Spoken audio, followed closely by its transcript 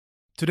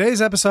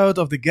Today's episode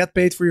of the Get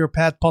Paid for Your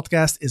Pad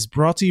podcast is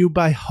brought to you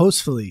by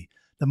Hostfully,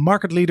 the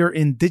market leader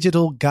in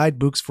digital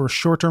guidebooks for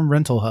short-term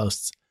rental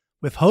hosts.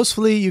 With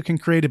Hostfully, you can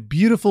create a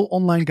beautiful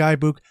online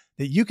guidebook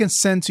that you can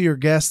send to your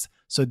guests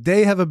so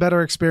they have a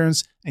better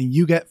experience and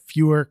you get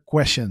fewer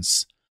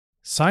questions.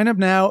 Sign up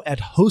now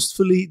at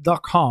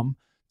hostfully.com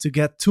to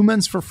get 2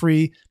 months for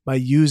free by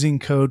using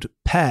code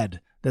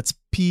PAD. That's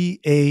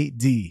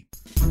PAD.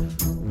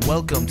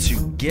 Welcome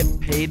to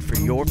Get Paid for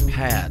Your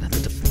Pad,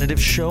 the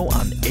definitive show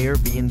on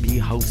Airbnb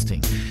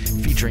hosting,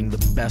 featuring the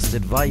best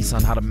advice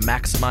on how to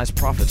maximize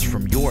profits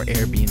from your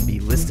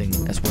Airbnb listing,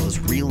 as well as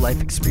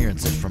real-life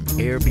experiences from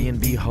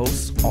Airbnb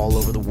hosts all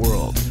over the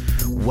world.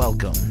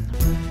 Welcome.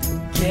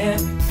 Get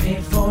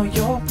paid for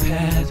your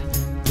pad.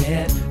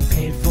 Get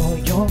paid for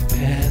your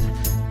pad.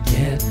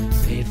 Get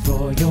paid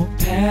for your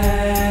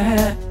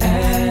pad.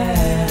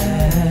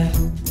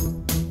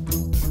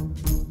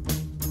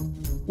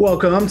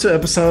 Welcome to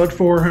episode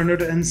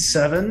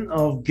 407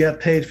 of Get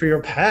Paid for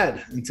Your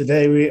Pad. And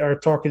today we are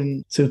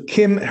talking to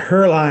Kim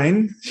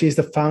Herline. She's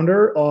the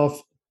founder of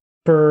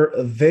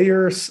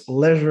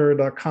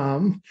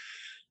purveyorsleisure.com.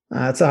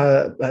 It's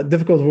a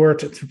difficult word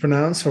to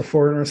pronounce for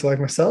foreigners like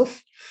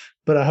myself,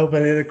 but I hope I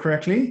did it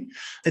correctly.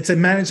 It's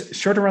a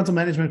short-term rental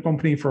management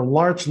company for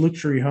large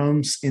luxury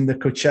homes in the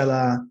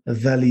Coachella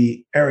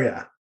Valley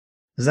area.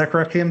 Is that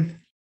correct, Kim?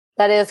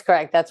 That is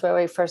correct. That's where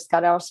we first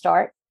got our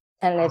start.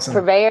 And it's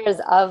Awesome. Purveyors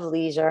of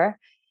Leisure.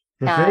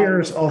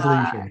 Purveyors of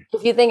Leisure.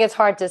 If you think it's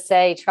hard to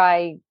say,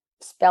 try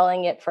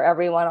spelling it for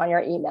everyone on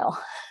your email.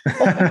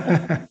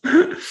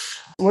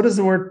 What does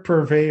the word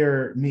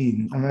purveyor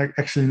mean? I'm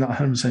actually not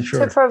 100%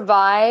 sure. To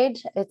provide,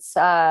 it's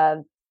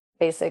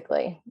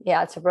basically,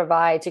 to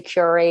provide, to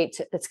curate.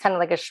 It's kind of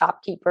like a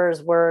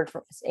shopkeeper's word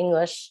for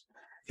English.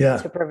 Yeah.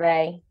 To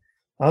purvey.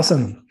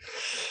 Awesome.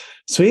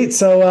 Sweet.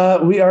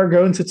 So we are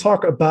going to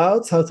talk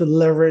about how to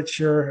leverage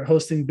your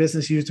hosting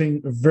business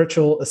using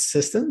virtual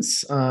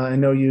assistants. I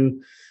know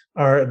you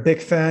are a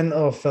big fan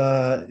of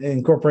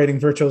incorporating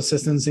virtual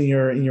assistants in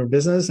your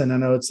business, and I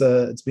know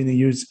it's been a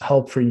huge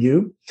help for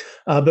you.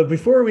 But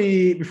before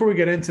we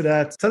get into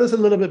that, tell us a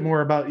little bit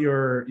more about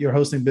your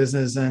hosting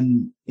business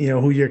and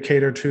who you're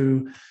catered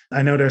to.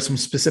 I know there's some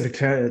specific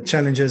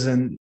challenges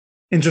and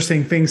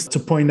interesting things to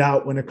point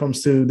out when it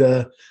comes to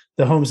the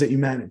homes that you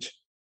manage.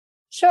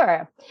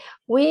 Sure.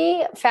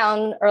 We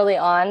found early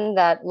on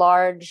that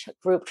large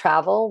group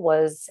travel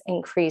was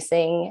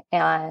increasing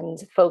and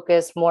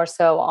focused more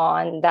so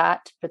on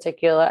that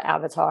particular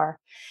avatar.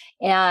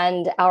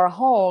 And our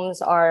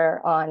homes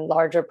are on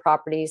larger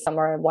properties. Some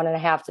are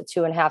 1.5 to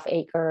 2.5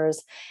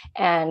 acres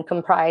and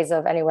comprise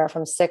of anywhere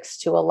from 6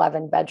 to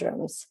 11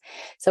 bedrooms.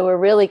 So we're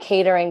really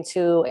catering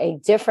to a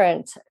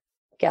different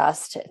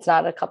guest. It's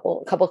not a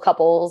couple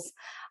couples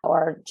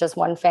or just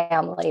one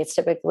family. It's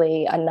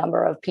typically a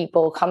number of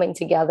people coming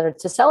together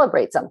to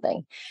celebrate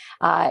something.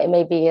 It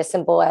may be as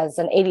simple as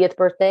an 80th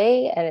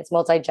birthday, and it's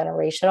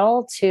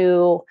multi-generational,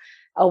 to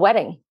a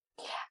wedding.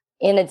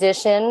 In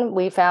addition,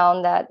 we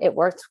found that it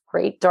worked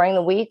great during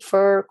the week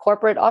for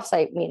corporate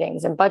offsite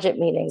meetings and budget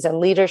meetings and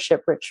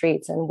leadership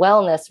retreats and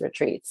wellness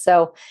retreats.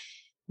 So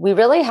we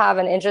really have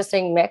an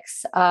interesting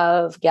mix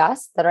of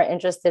guests that are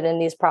interested in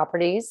these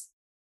properties.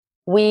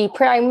 We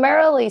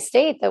primarily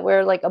state that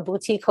we're like a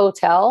boutique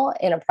hotel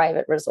in a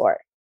private resort.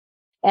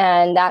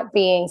 And that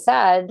being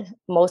said,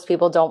 most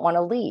people don't want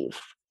to leave.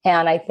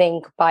 And I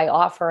think by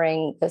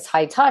offering this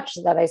high touch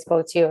that I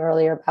spoke to you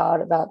earlier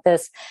about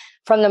this,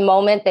 from the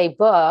moment they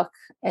book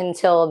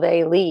until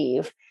they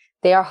leave,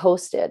 they are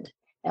hosted.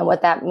 And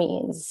what that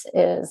means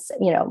is,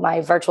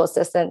 my virtual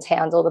assistants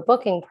handle the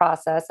booking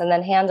process and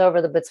then hand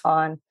over the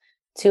baton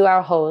to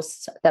our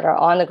hosts that are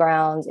on the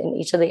ground in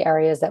each of the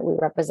areas that we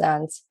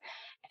represent,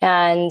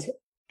 and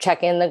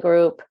check in the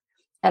group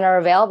and are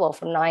available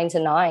from 9 to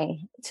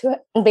 9 to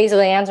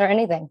basically answer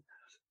anything.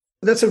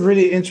 That's a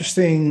really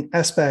interesting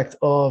aspect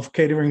of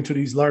catering to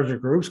these larger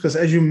groups, because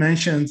as you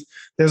mentioned,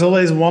 there's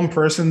always one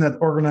person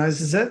that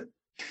organizes it.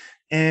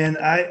 And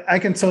I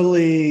can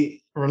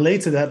totally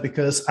relate to that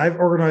because I've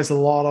organized a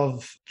lot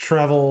of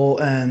travel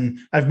and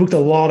I've booked a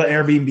lot of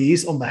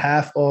Airbnbs on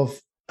behalf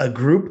of a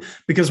group,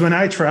 because when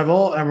I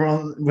travel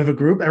with a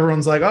group,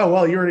 everyone's like, oh,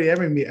 well, you're the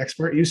Airbnb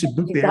expert. You should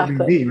book the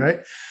Airbnb,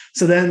 right?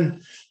 So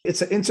then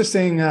it's an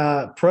interesting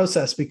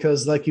process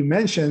because, like you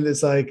mentioned,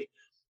 it's like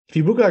if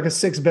you book like a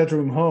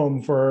 6-bedroom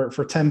home for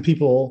 10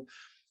 people,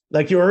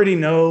 like you already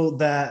know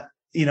that,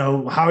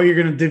 how you're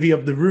going to divvy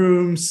up the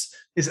rooms.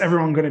 Is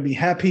everyone going to be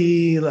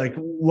happy? Like,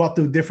 what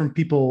do different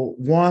people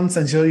want?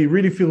 And so you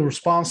really feel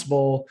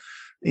responsible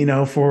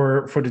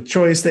for the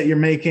choice that you're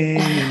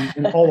making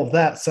and all of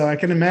that. So I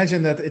can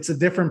imagine that it's a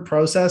different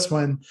process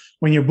when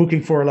you're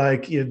booking for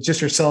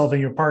just yourself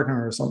and your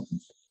partner or something.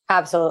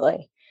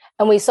 Absolutely.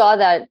 And we saw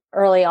that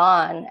early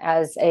on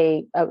as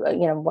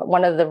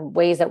one of the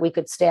ways that we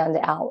could stand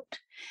out.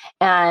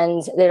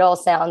 And it all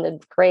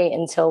sounded great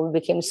until we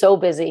became so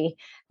busy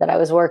that I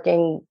was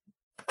working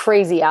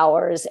crazy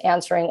hours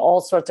answering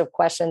all sorts of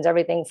questions,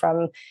 everything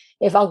from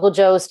if Uncle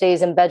Joe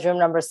stays in bedroom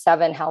number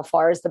 7, how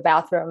far is the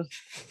bathroom?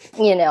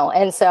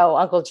 And so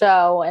Uncle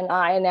Joe and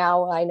I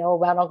know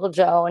about Uncle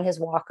Joe and his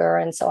walker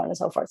and so on and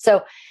so forth.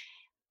 So,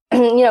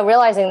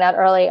 realizing that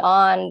early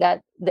on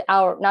that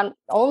our, not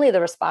only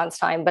the response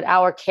time, but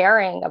our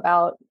caring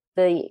about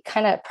the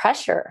kind of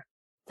pressure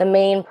the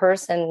main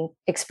person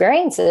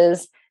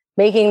experiences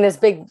making this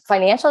big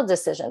financial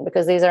decision,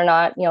 because these are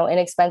not,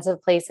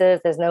 inexpensive places.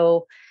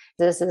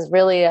 This is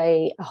really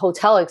a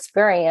hotel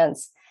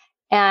experience.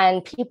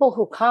 And people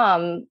who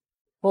come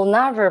will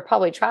never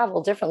probably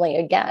travel differently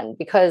again,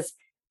 because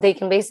they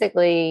can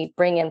basically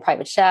bring in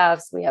private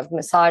chefs. We have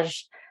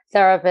massage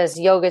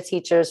therapists, yoga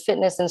teachers,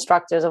 fitness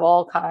instructors of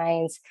all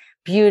kinds,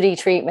 beauty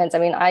treatments. I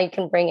mean, I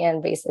can bring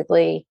in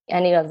basically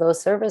any of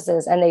those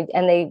services. And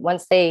they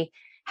once they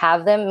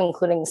have them,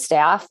 including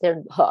staff,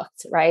 they're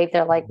hooked, right?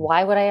 They're like,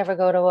 why would I ever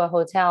go to a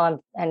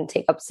hotel and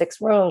take up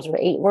 6 rooms or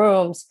 8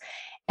 rooms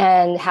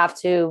and have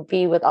to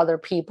be with other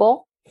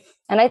people?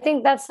 And I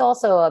think that's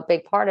also a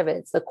big part of it.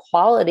 It's the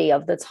quality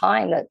of the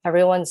time that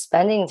everyone's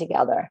spending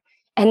together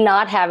and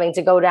not having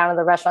to go down to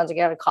the restaurant to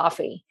get a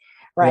coffee,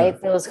 right?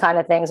 Yeah. Those kind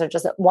of things, or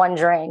just one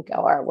drink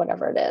or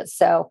whatever it is.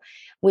 So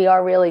we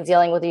are really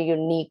dealing with a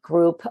unique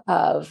group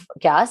of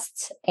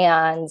guests.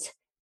 And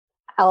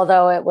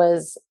although it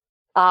was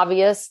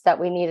obvious that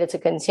we needed to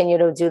continue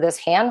to do this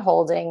hand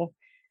holding,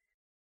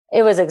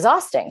 it was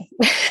exhausting.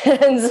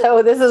 And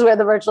so this is where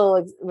the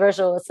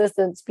virtual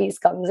assistance piece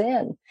comes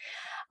in.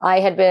 I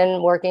had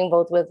been working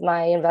both with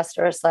my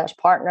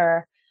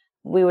investor/partner.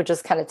 We would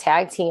just kind of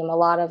tag team a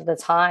lot of the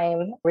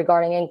time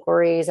regarding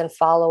inquiries and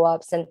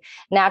follow-ups. And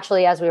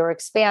naturally, as we were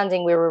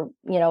expanding, we were,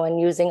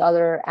 and using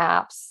other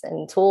apps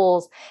and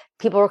tools,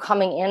 people were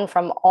coming in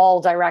from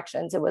all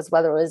directions. It was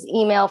whether it was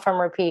email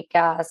from repeat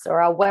guests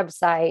or our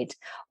website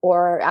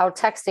or our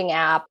texting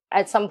app.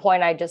 At some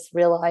point, I just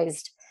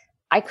realized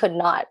I could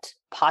not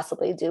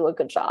possibly do a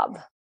good job.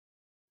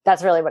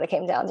 That's really what it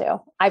came down to.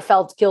 I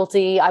felt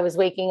guilty. I was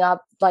waking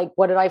up like,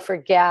 what did I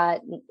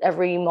forget?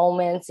 Every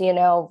moment,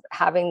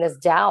 having this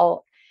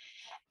doubt.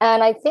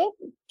 And I think,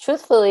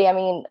 truthfully,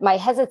 my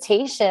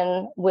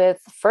hesitation with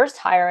first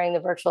hiring the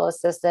virtual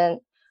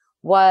assistant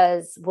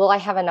was, will I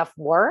have enough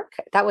work?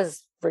 That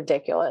was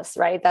ridiculous,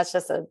 right? That's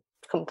just a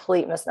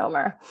complete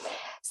misnomer.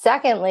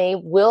 Secondly,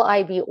 will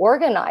I be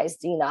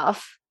organized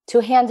enough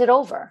to hand it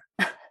over?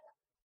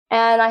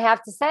 And I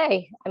have to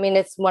say,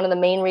 it's one of the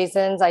main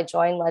reasons I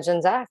joined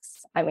Legends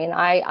X.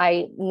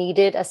 I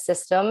needed a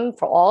system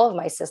for all of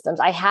my systems.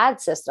 I had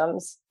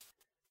systems.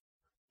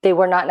 They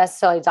were not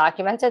necessarily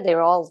documented. They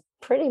were all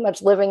pretty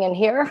much living in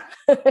here.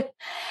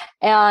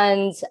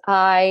 And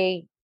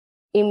I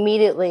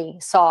immediately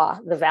saw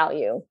the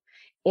value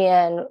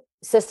in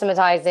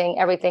systematizing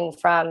everything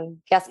from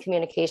guest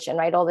communication,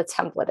 right? All the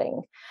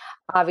templating.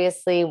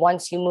 Obviously,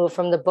 once you move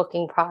from the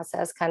booking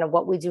process, kind of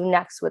what we do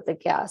next with the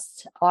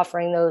guest,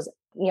 offering those,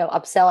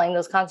 upselling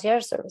those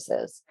concierge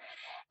services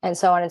and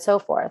so on and so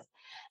forth.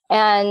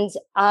 And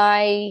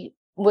I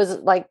was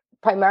like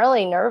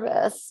primarily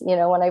nervous,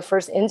 when I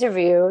first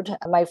interviewed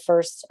my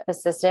first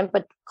assistant,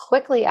 but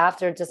quickly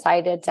after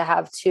decided to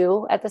have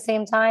 2 at the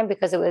same time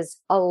because it was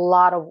a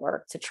lot of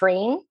work to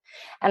train.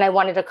 And I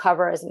wanted to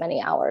cover as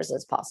many hours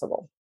as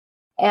possible.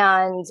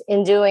 And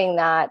in doing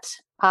that,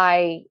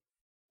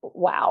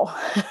 wow,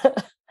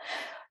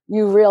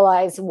 you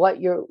realize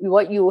what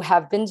you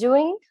have been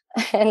doing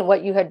and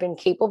what you had been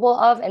capable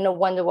of, and no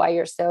wonder why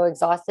you're so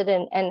exhausted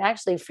and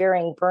actually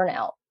fearing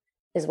burnout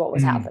is what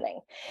was happening.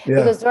 Yeah.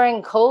 Because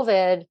during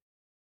COVID,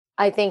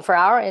 I think for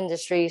our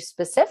industry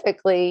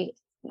specifically,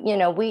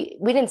 we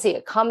didn't see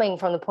it coming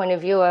from the point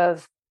of view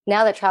of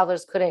now that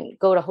travelers couldn't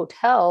go to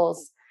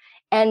hotels.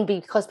 And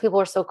because people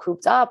are so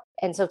cooped up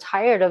and so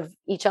tired of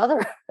each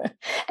other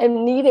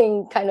and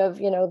needing kind of,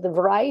 the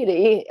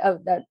variety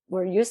of that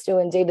we're used to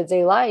in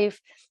day-to-day life,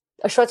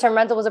 a short-term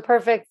rental was a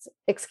perfect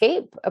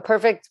escape, a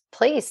perfect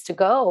place to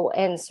go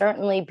and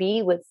certainly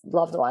be with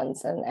loved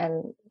ones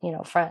and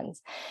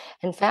friends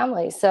and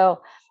family.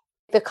 So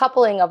the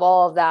coupling of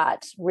all of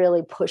that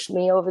really pushed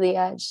me over the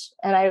edge.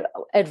 And I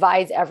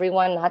advise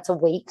everyone not to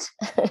wait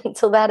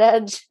until that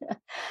edge.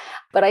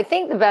 But I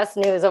think the best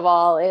news of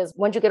all is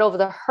once you get over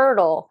the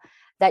hurdle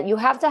that you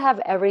have to have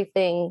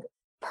everything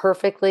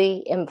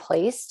perfectly in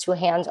place to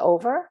hand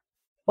over.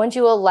 Once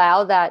you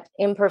allow that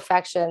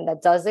imperfection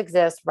that does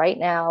exist right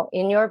now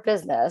in your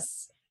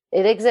business,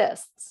 it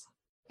exists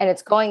and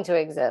it's going to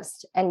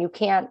exist and you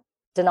can't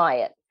deny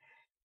it.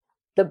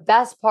 The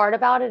best part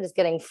about it is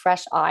getting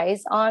fresh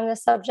eyes on the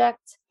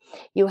subject.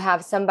 You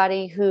have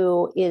somebody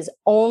who is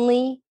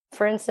only,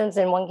 for instance,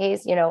 in one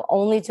case,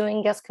 only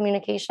doing guest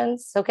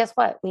communications. So guess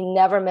what? We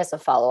never miss a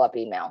follow-up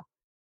email.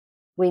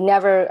 We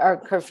never are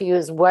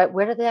confused.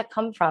 Where did that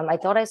come from? I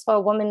thought I saw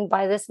a woman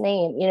by this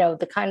name,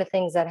 the kind of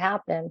things that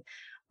happen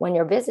when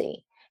you're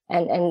busy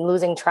and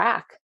losing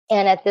track.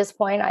 And at this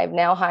point, I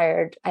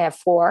have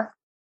 4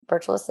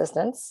 virtual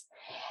assistants.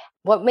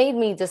 What made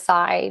me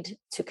decide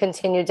to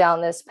continue down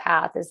this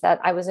path is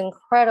that I was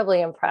incredibly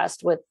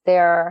impressed with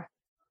their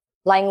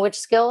language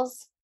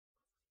skills,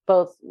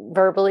 both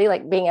verbally,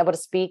 like being able to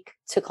speak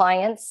to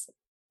clients,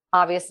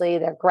 obviously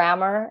their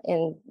grammar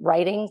in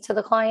writing to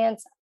the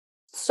clients.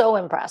 So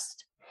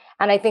impressed.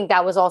 And I think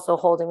that was also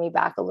holding me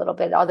back a little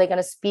bit. Are they going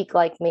to speak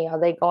like me? Are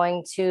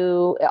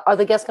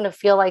the guests going to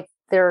feel like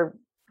they're,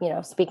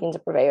 speaking to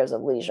purveyors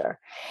of leisure?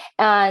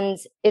 And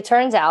it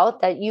turns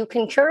out that you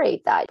can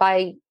curate that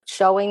by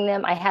showing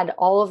them. I had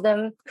all of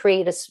them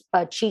create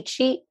a cheat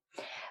sheet.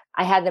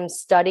 I had them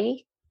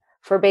study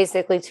for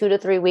basically 2 to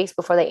 3 weeks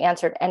before they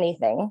answered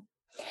anything.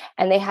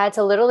 And they had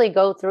to literally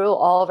go through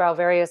all of our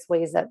various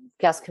ways that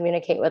guests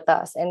communicate with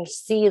us and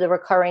see the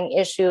recurring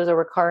issues or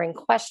recurring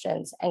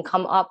questions and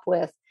come up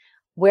with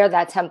where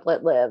that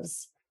template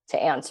lives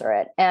to answer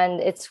it. And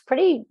it's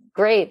pretty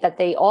great that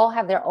they all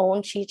have their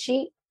own cheat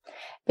sheet,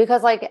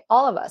 because like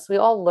all of us, we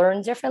all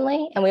learn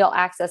differently and we all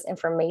access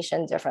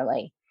information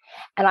differently.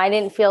 And I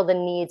didn't feel the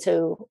need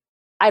to,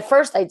 at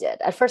first I did.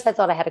 At first I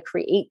thought I had to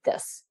create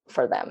this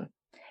for them.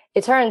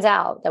 It turns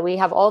out that we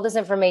have all this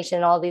information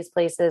in all these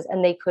places,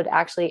 and they could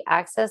actually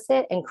access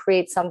it and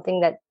create something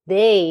that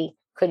they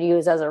could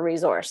use as a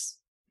resource,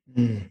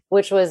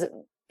 which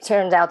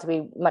turned out to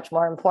be much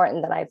more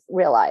important than I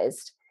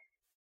realized.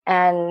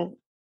 And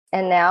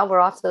now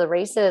we're off to the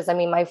races. I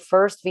mean, my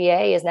first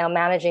VA is now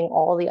managing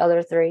all the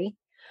other 3.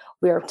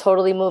 We are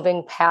totally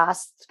moving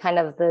past kind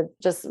of the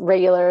just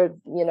regular,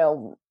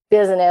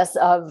 business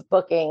of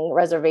booking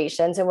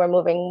reservations, and we're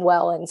moving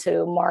well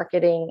into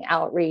marketing,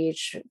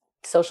 outreach,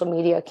 social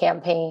media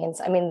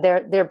campaigns. I mean,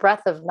 their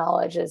breadth of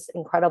knowledge is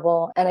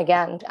incredible. And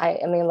again, I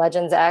mean,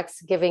 Legends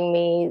X giving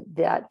me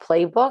that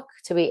playbook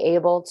to be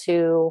able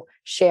to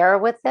share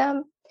with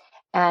them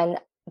and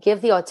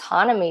give the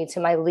autonomy to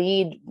my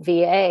lead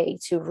VA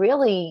to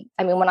really,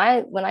 I mean, when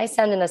I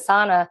send in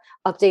Asana,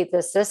 update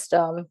the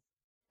system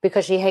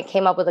because she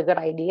came up with a good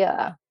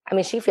idea. I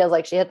mean, she feels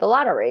like she hit the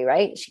lottery,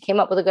 right? She came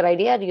up with a good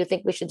idea. Do you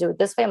think we should do it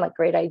this way? I'm like,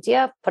 great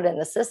idea. Put it in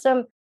the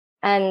system.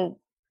 And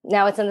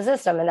now it's in the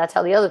system. And that's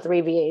how the other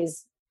 3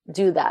 VAs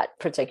do that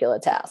particular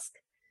task.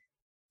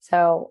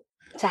 So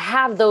to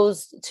have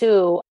those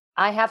 2,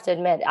 I have to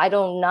admit, I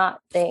do not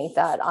think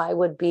that I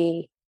would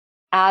be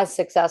as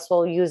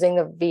successful using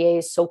the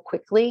VAs so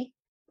quickly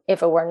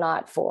if it were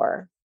not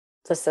for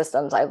the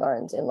systems I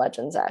learned in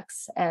Legends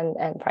X and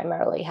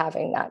primarily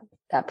having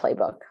that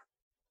playbook.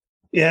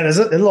 Yeah, there's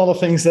a lot of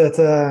things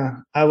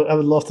that I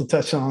would love to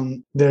touch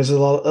on. There's a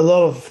lot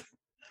of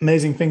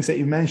amazing things that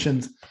you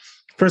mentioned.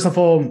 First of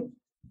all,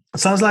 it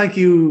sounds like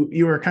you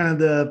were kind of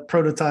the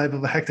prototype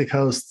of a hectic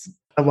host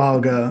a while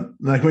ago,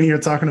 like when you're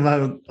talking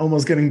about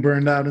almost getting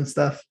burned out and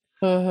stuff.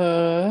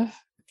 Mm-hmm.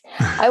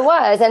 I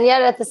was. And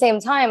yet at the same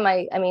time,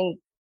 I mean,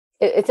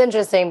 it's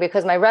interesting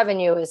because my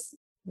revenue is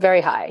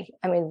very high.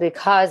 I mean,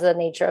 because of the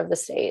nature of the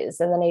stays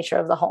and the nature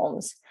of the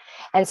homes.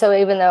 And so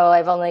even though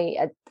I've only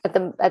at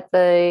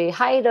the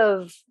height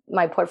of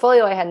my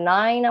portfolio, I had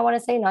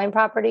 9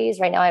 properties.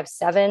 Right now I have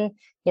 7,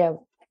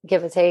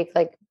 give or take,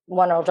 like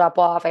 1 will drop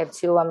off. I have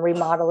 2 I'm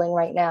remodeling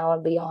right now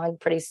and beyond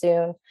pretty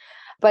soon.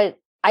 But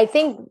I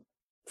think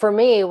for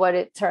me, what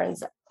it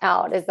turns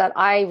out is that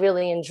I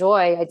really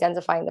enjoy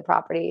identifying the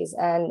properties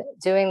and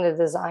doing the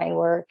design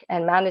work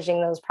and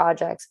managing those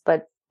projects.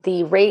 But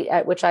the rate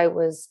at which I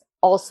was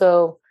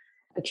also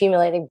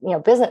accumulating,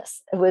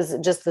 business, it was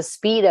just the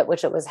speed at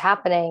which it was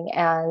happening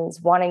and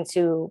wanting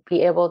to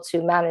be able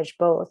to manage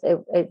both.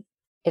 It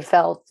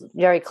felt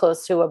very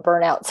close to a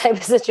burnout type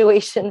of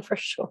situation for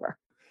sure.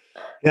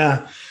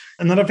 Yeah.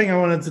 Another thing I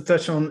wanted to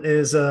touch on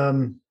is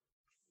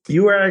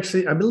you were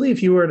actually, I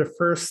believe you were the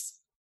first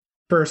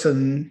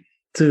person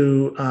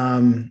to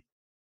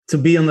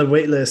be on the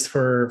wait list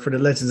for the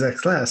Legends X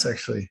class,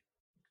 actually.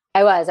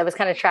 I was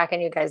kind of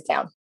tracking you guys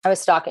down. I was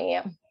stalking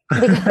you.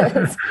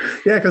 Because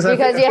you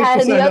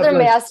had the other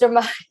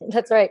mastermind.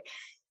 That's right.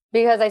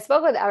 Because I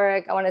spoke with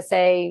Eric, I want to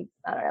say,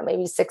 I don't know,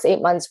 maybe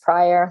 6-8 months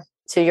prior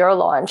to your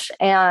launch.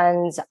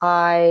 And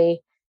I,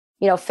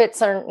 fit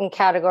certain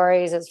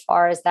categories as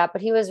far as that.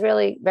 But he was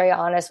really very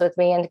honest with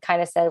me and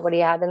kind of said what he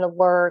had in the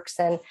works.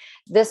 And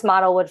this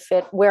model would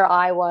fit where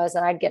I was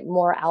and I'd get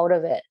more out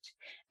of it.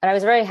 And I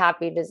was very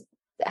happy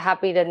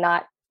to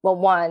not, well,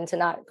 one, to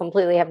not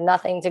completely have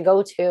nothing to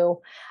go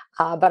to.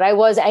 But I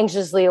was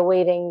anxiously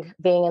awaiting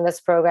being in this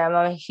program.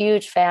 I'm a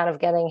huge fan of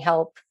getting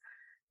help,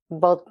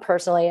 both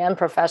personally and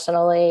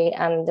professionally.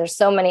 And there's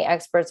so many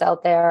experts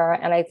out there.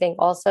 And I think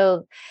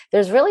also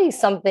there's really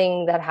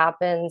something that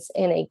happens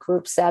in a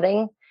group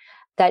setting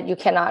that you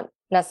cannot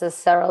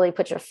necessarily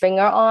put your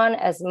finger on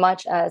as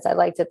much as I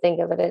like to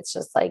think of it. It's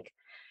just like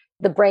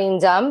the brain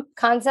dump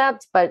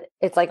concept, but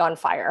it's like on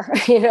fire.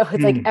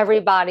 It's like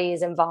everybody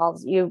is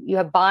involved. You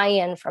have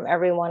buy-in from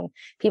everyone.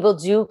 People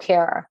do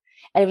care.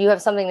 And if you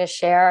have something to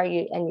share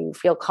and you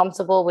feel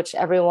comfortable, which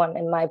everyone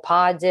in my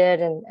pod did,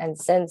 and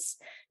since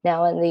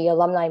now in the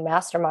alumni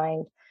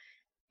mastermind,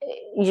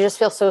 you just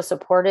feel so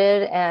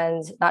supported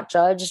and not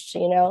judged.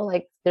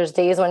 Like there's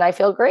days when I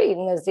feel great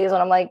and there's days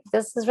when I'm like,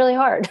 this is really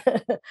hard.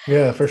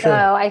 Yeah, for sure.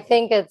 So I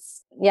think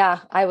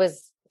I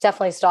was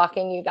definitely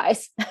stalking you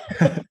guys.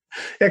 Yeah,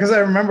 because I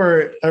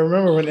remember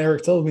when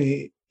Eric told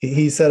me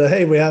he said,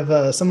 "Hey, we have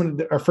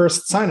our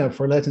first sign up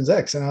for Legends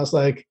X," and I was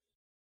like,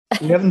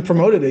 "We haven't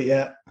promoted it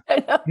yet."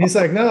 He's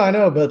like, "No, I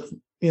know, but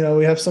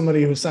we have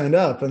somebody who signed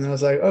up," and I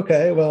was like,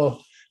 "Okay,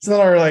 well." It's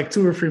another like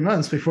 2 or 3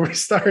 months before we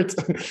start.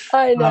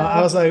 I know.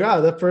 I was like, wow,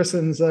 that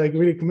person's like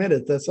really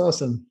committed. That's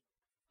awesome.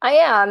 I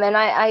am. And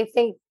I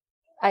think,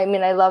 I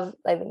mean, I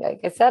think, like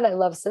I said, I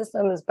love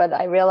systems, but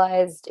I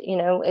realized,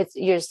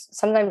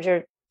 sometimes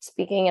you're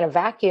speaking in a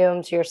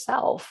vacuum to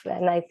yourself.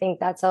 And I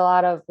think that's a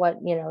lot of what,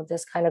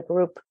 this kind of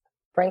group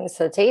brings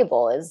to the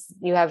table is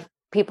you have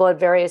people at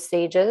various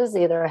stages,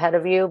 either ahead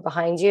of you,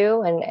 behind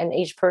you, and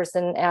each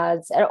person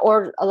adds,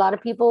 or a lot of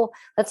people,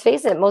 let's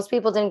face it, most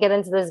people didn't get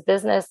into this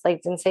business,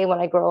 didn't say, when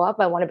I grow up,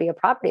 I want to be a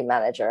property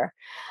manager.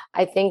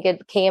 I think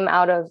it came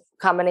out of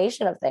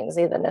combination of things,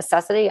 either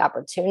necessity,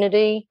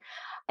 opportunity,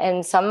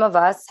 and some of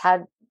us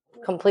had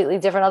completely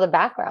different other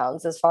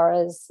backgrounds as far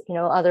as,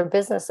 other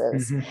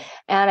businesses. Mm-hmm.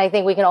 And I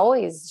think we can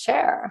always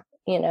share,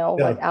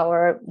 what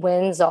our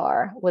wins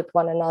are with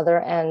one another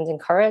and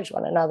encourage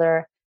one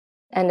another.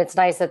 And it's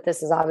nice that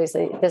this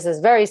is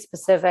very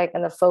specific,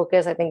 and the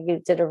focus, I think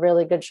you did a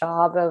really good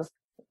job of,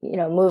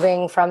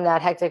 moving from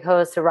that hectic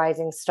host to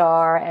rising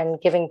star and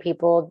giving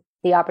people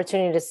the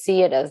opportunity to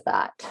see it as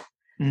that.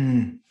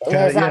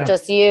 It's not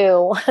just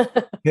you.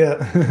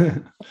 Yeah.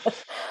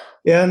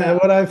 Yeah. And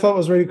what I thought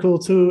was really cool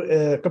too,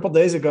 a couple of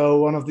days ago,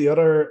 one of the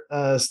other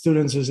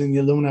students who's in the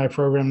alumni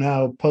program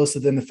now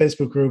posted in the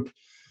Facebook group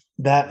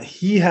that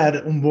he had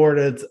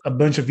onboarded a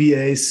bunch of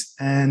VAs,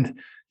 and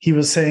he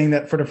was saying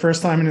that for the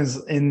first time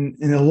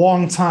in a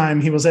long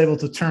time, he was able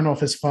to turn off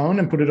his phone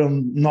and put it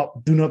on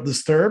do not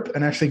disturb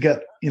and actually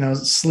get,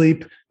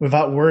 sleep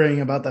without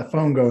worrying about that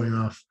phone going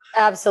off.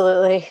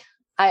 Absolutely.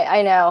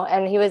 I know.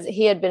 And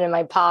he had been in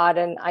my pod,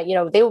 and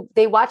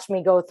they watched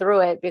me go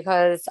through it,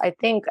 because I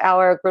think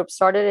our group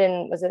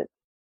started was it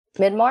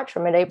mid-March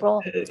or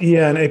mid-April?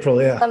 Yeah, in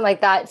April, yeah. Something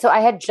like that. So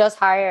I had just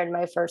hired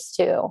my first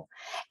 2.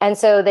 And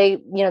so they,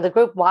 the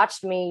group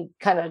watched me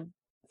kind of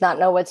not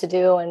know what to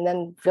do and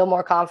then feel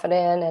more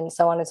confident and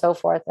so on and so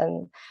forth.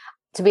 And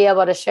to be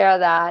able to share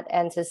that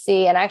and to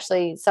see, and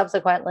actually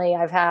subsequently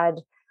I've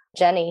had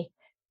Jenny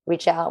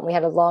reach out, and we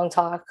had a long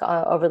talk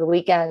over the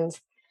weekend.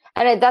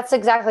 And that's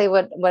exactly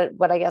what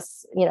I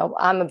guess,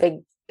 I'm a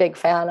big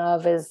fan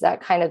of, is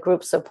that kind of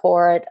group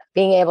support,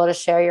 being able to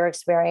share your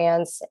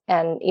experience,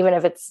 and even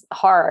if it's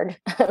hard,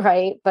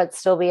 right, but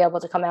still be able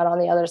to come out on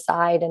the other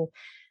side. And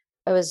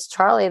it was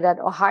Charlie that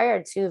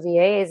hired 2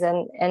 VAs,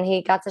 and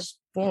he got to,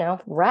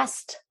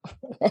 rest.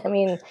 I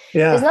mean,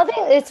 There's nothing,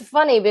 it's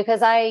funny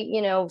because I,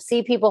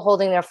 see people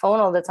holding their phone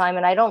all the time,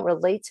 and I don't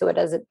relate to it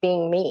as it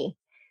being me,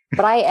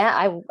 but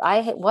I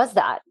was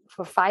that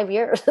for 5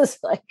 years.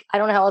 Like, I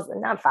don't know how else,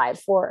 not 5,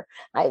 4,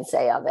 I'd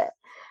say, of it.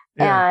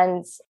 Yeah.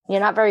 And you're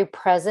not very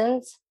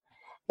present.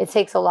 It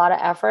takes a lot of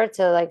effort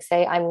to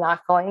say, I'm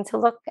not going to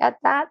look at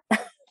that.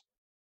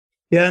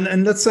 Yeah,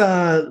 and let's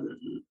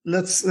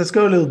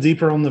go a little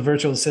deeper on the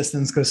virtual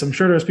assistants, because I'm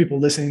sure there's people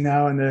listening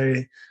now and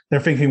they're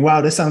thinking, wow,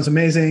 this sounds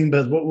amazing,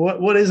 but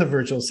what is a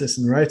virtual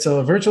assistant, right?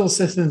 So a virtual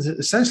assistant,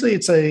 essentially,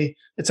 it's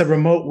a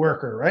remote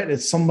worker, right?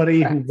 It's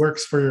somebody who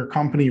works for your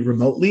company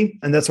remotely,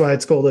 and that's why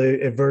it's called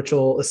a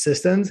virtual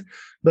assistant.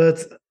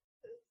 But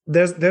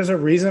there's a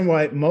reason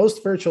why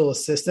most virtual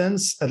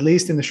assistants, at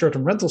least in the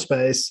short-term rental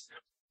space,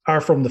 are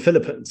from the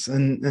Philippines.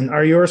 And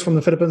are yours from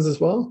the Philippines as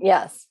well?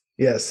 Yes.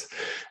 Yes.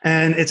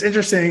 And it's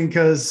interesting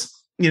because,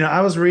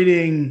 I was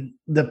reading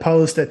the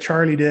post that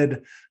Charlie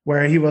did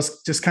where he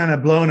was just kind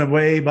of blown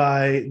away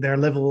by their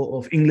level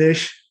of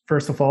English,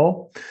 first of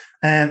all.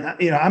 And,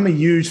 I'm a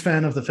huge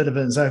fan of the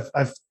Philippines.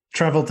 I've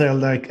traveled there,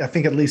 I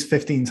think at least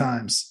 15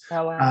 times.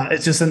 Oh, wow.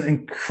 It's just an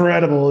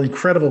incredible,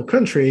 incredible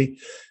country.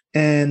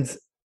 And,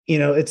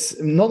 it's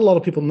not a lot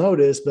of people know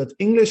this, but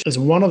English is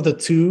one of the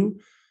 2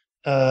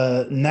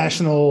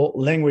 national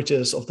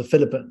languages of the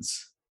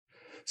Philippines.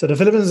 So the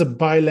Philippines is a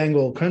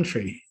bilingual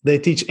country. They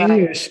teach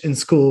English in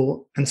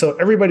school, and so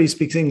everybody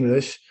speaks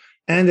English,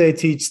 and they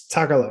teach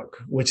Tagalog,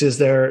 which is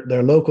their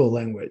local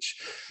language.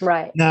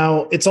 Right.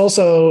 Now, it's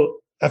also,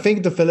 I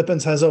think the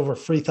Philippines has over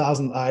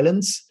 3,000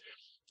 islands,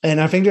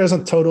 and I think there's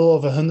a total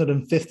of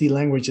 150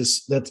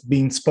 languages that's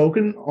being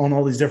spoken on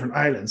all these different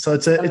islands. So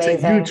it's a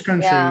huge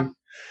country. Yeah.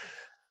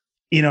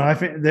 I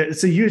think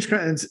it's a huge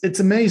country. It's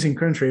an amazing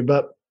country,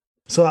 but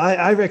so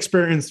I've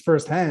experienced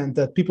firsthand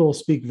that people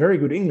speak very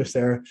good English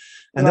there.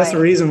 And that's the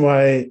reason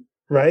why,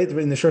 right,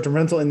 in the short-term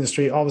rental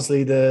industry,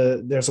 obviously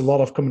there's a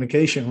lot of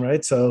communication,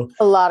 right? So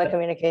a lot of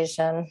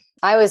communication.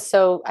 I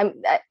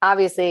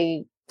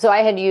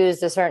had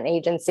used a certain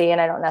agency, and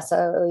I don't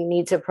necessarily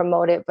need to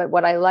promote it, but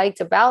what I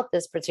liked about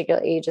this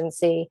particular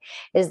agency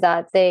is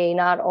that they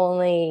not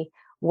only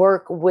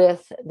work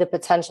with the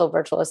potential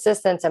virtual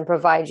assistants and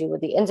provide you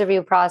with the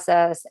interview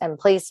process and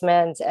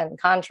placement and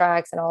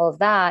contracts and all of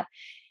that,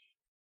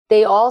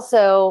 they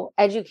also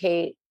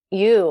educate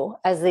you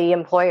as the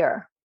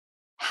employer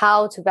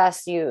how to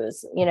best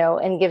use,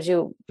 and gives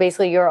you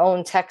basically your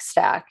own tech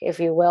stack, if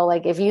you will.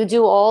 Like, if you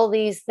do all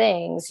these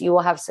things, you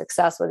will have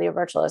success with your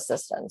virtual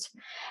assistant.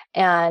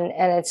 And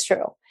it's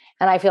true.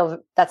 And I feel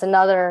that's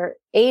another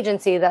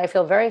agency that I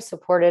feel very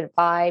supported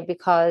by,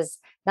 because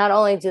not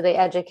only do they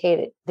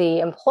educate the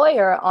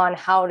employer on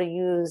how to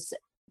use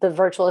the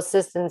virtual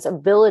assistant's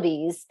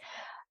abilities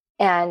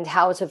and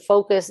how to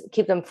focus,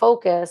 keep them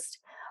focused,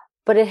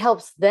 but it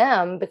helps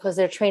them because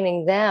they're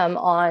training them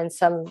on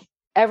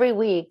every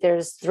week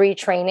there's 3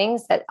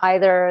 trainings that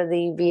either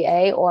the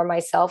VA or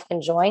myself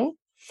can join.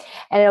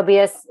 And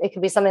it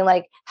could be something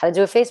like how to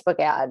do a Facebook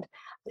ad.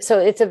 So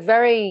it's a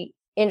very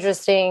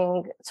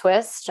interesting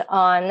twist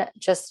on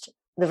just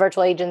the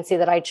virtual agency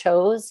that I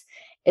chose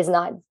is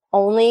not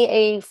only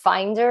a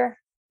finder,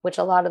 which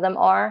a lot of them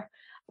are,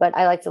 but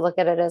I like to look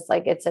at it as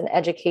like it's an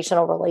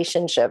educational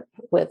relationship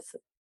with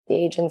the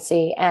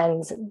agency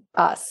and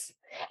us.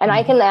 And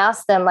I can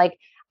ask them, like,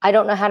 I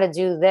don't know how to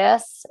do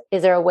this.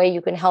 Is there a way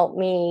you can help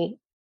me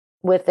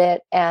with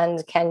it?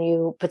 And can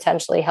you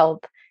potentially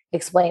help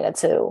explain it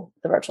to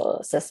the virtual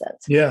assistant?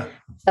 Yeah.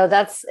 So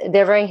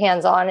they're very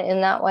hands-on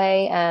in that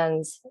way.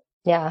 And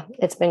yeah,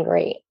 it's been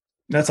great.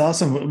 That's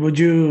awesome. Would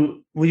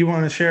you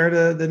want to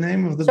share the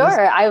name of the Sure,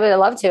 business? I would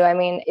love to. I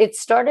mean,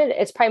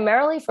 it's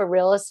primarily for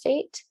real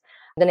estate.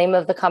 The name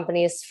of the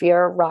company is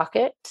Sphere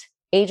Rocket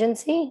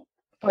Agency,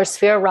 or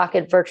Sphere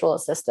Rocket Virtual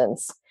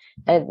Assistants.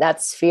 And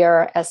that's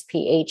Sphere,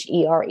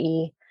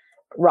 SPHERE,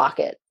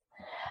 Rocket.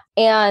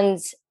 And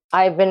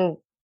I've been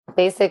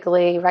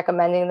basically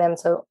recommending them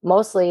to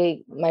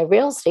mostly my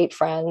real estate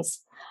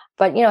friends.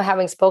 But,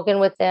 having spoken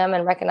with them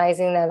and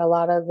recognizing that a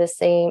lot of the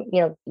same,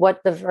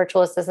 what the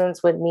virtual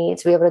assistants would need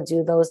to be able to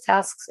do those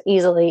tasks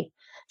easily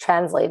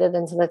translated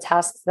into the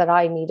tasks that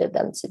I needed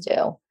them to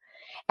do.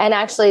 And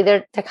actually,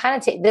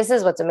 this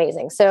is what's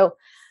amazing. So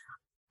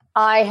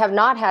I have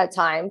not had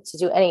time to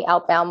do any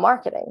outbound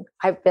marketing.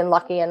 I've been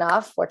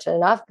fortunate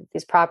enough, that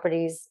these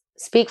properties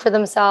speak for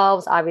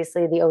themselves.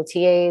 Obviously, the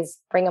OTAs,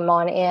 bring them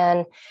on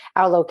in.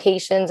 Our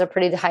locations are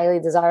pretty highly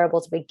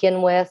desirable to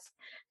begin with.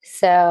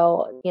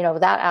 So,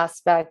 that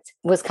aspect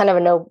was kind of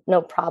a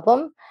no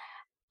problem.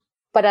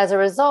 But as a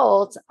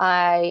result,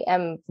 I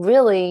am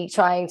really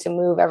trying to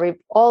move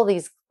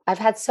I've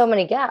had so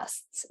many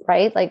guests,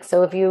 right? Like,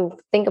 so if you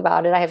think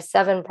about it, I have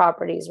 7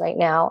 properties right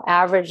now.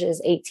 Average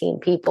is 18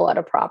 people at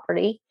a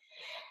property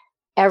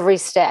every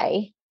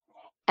stay.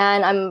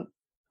 And I'm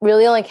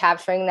really only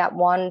capturing that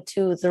 1,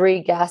 2,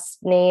 3 guest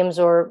names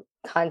or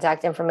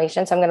contact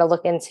information. So I'm going to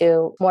look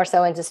more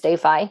so into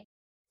StayFi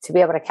to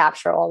be able to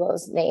capture all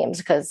those names,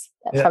 because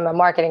from a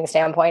marketing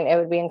standpoint, it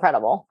would be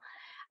incredible.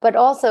 But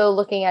also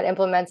looking at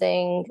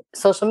implementing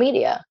social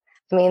media.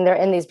 I mean, they're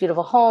in these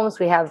beautiful homes.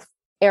 We have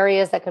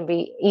areas that can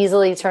be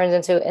easily turned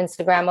into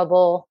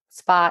Instagrammable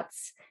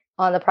spots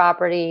on the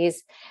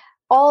properties.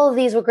 All of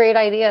these were great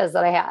ideas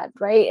that I had,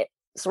 right?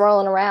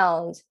 Swirling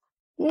around.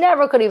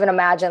 Never could even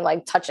imagine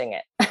like touching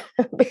it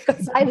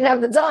because I didn't have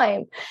the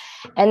time.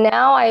 And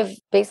now I've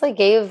basically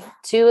gave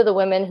 2 of the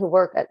women who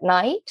work at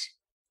night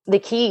the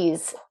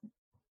keys,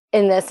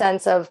 in the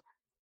sense of,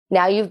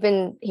 now you've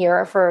been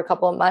here for a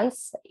couple of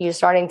months, you're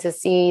starting to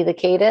see the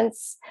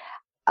cadence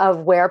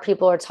of where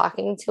people are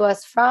talking to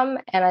us from.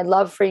 And I'd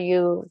love for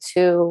you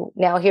to,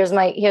 now here's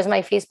my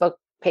Facebook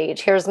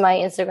page, here's my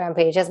Instagram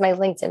page, here's my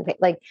LinkedIn page,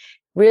 like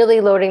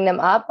really loading them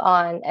up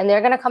on, and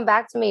they're going to come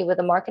back to me with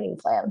a marketing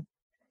plan.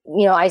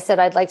 I said,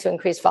 I'd like to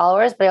increase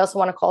followers, but I also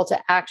want a call to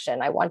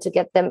action. I want to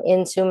get them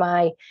into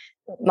my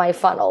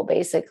funnel,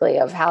 basically,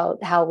 of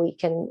how we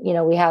can,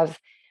 we have,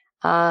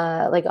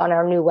 like on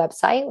our new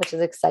website, which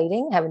is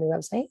exciting. I have a new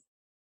website.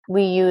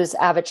 We use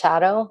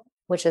Avachato,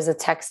 which is a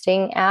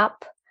texting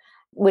app,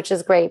 which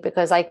is great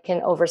because I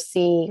can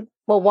oversee,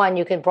 well, one,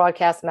 you can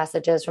broadcast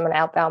messages from an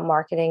outbound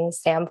marketing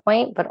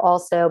standpoint, but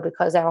also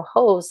because our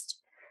host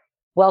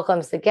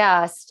welcomes the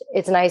guest,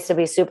 it's nice to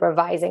be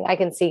supervising. I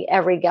can see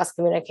every guest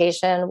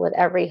communication with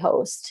every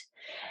host.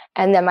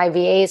 And then my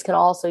VAs can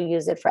also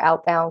use it for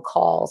outbound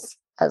calls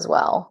as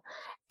well.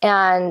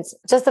 And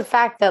just the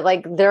fact that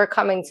like they're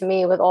coming to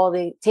me with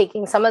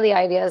taking some of the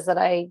ideas that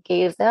I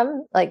gave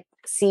them, like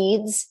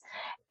seeds,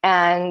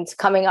 and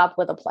coming up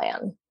with a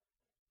plan.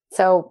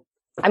 So,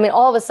 I mean,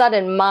 all of a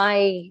sudden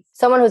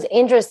someone who's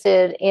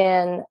interested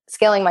in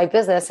scaling my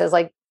business is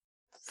like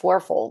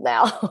 4-fold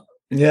now.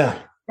 Yeah.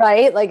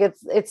 Right? Like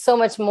it's so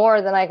much more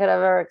than I could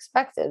have ever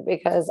expected,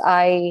 because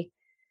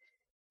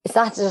it's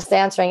not just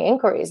answering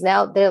inquiries.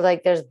 Now they're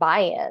like, there's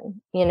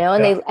buy-in,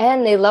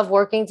 and they love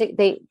working.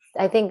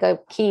 I think a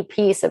key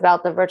piece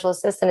about the virtual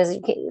assistant is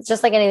it's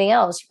just like anything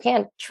else. You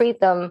can't treat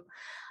them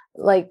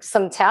like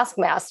some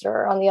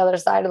taskmaster on the other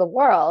side of the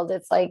world.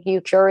 It's like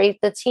you curate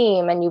the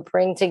team and you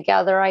bring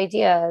together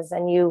ideas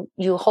and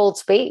you hold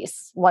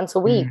space once a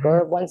week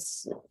or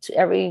once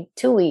every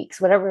 2 weeks,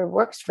 whatever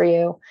works for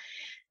you,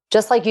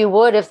 just like you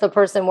would if the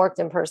person worked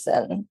in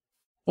person,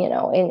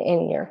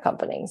 in your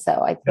company. So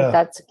I think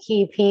that's a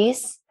key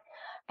piece.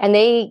 And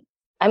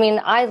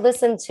I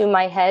listened to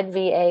my head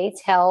VA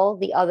tell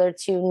the other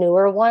 2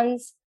 newer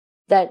ones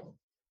that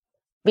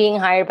being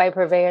hired by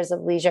Purveyors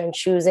of Leisure and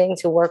choosing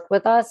to work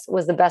with us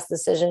was the best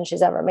decision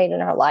she's ever made in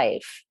her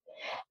life.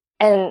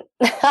 And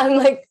I'm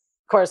like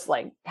course,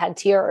 like had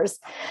tears.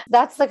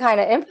 That's the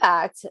kind of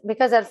impact,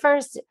 because at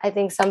first I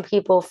think some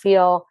people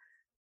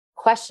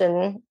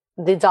question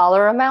the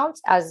dollar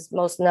amount. As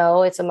most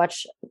know, it's a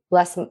much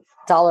less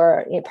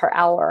dollar per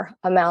hour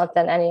amount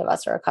than any of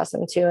us are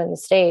accustomed to in the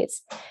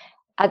States.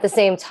 At the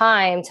same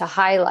time, to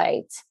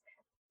highlight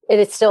it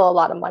is still a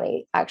lot of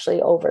money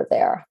actually over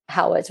there,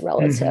 how it's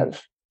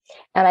relative.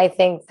 And I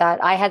think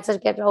that I had to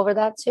get over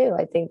that too.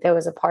 I think there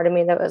was a part of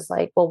me that was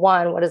like, well,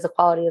 one, what is the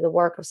quality of the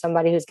work of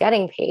somebody who's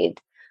getting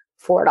paid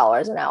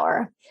 $4 an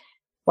hour?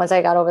 Once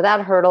I got over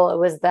that hurdle, it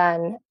was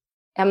then,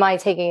 am I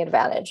taking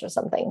advantage of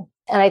something?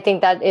 And I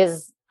think that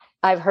is,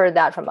 I've heard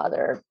that from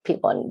other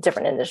people in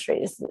different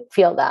industries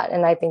feel that.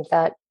 And I think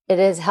that it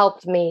has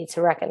helped me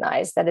to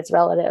recognize that it's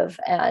relative,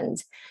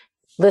 and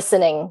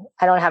listening.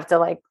 I don't have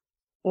to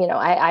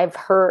I've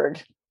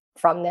heard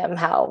from them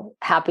how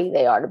happy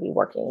they are to be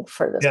working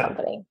for this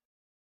company.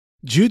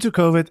 Due to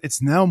COVID,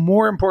 it's now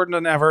more important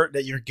than ever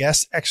that your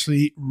guests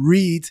actually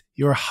read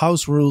your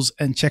house rules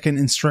and check-in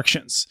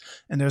instructions.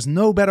 And there's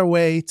no better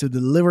way to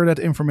deliver that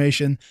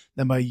information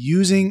than by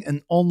using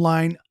an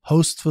online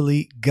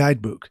Hostfully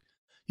guidebook.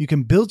 You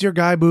can build your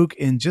guidebook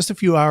in just a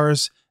few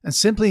hours and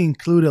simply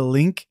include a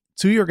link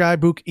to your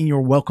guidebook in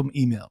your welcome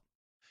email.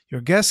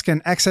 Your guests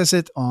can access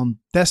it on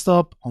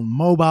desktop, on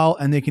mobile,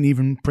 and they can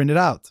even print it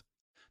out.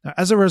 Now,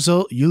 as a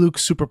result, you look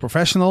super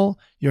professional.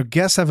 Your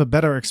guests have a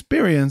better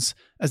experience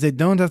as they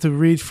don't have to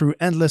read through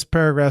endless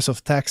paragraphs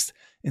of text.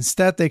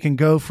 Instead, they can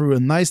go through a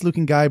nice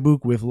looking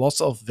guidebook with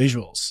lots of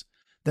visuals.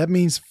 That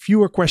means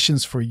fewer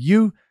questions for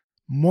you,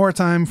 more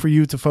time for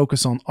you to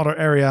focus on other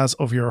areas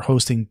of your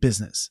hosting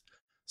business.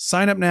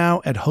 Sign up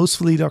now at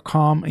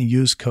hostfully.com and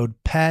use code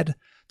PAD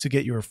to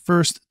get your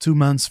first 2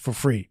 months for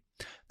free.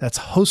 That's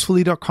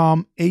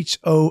hostfully.com,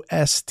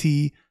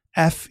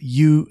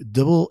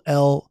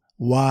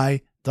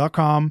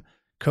 HOSTFULLY.com,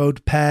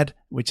 code PAD,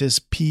 which is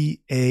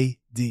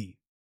PAD.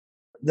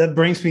 That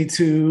brings me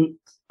to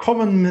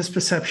common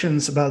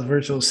misperceptions about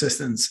virtual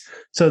assistants.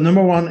 So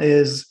number one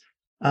is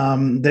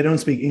they don't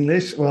speak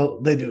English. Well,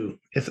 they do.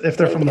 If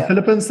they're from the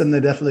Philippines, then they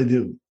definitely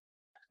do.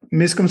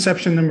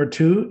 Misconception number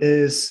two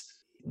is,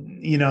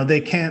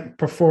 they can't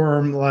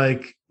perform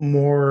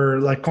more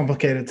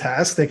complicated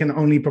tasks. They can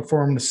only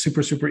perform the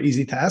super, super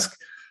easy task.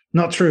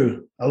 Not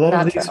true. A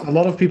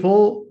lot of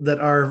people that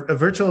are a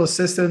virtual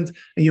assistant,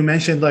 and you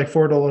mentioned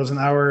 $4 an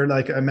hour. I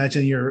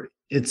imagine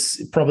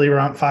it's probably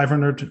around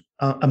 $500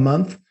 a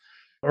month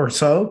or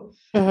so.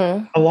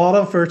 Mm-hmm. A lot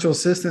of virtual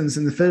assistants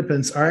in the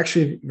Philippines are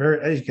actually very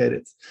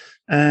educated,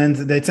 and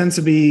they tend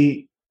to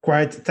be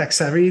quite tech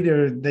savvy.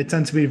 They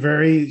tend to be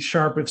very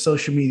sharp with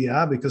social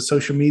media, because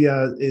social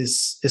media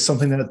is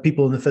something that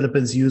people in the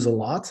Philippines use a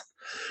lot,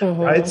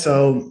 right?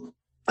 So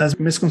that's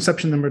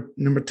misconception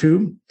number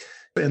two.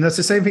 And that's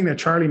the same thing that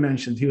Charlie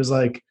mentioned. He was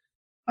like,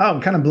 oh, I'm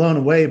kind of blown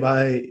away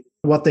by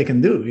what they can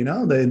do.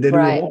 They do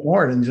a lot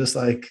more than just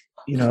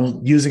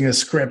using a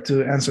script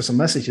to answer some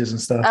messages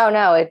and stuff. Oh,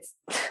 no, it's,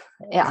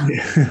 yeah.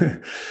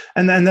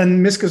 And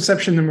then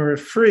misconception number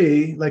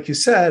three, like you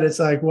said, it's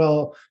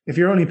well, if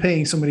you're only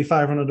paying somebody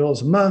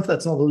 $500 a month,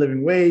 that's not a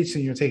living wage,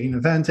 and you're taking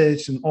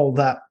advantage and all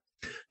that.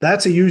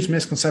 That's a huge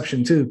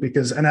misconception too,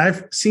 and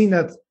I've seen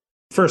that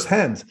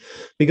firsthand,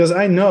 because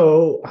I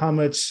know how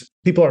much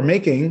people are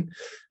making.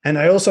 And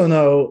I also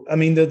know,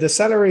 the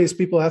salaries,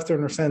 people have to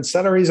understand,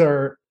 salaries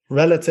are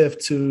relative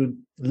to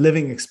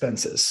living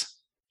expenses.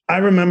 I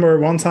remember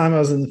one time I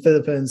was in the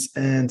Philippines,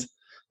 and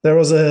there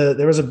was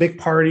a big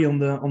party on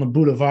the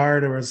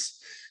boulevard.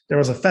 There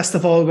was a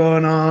festival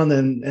going on,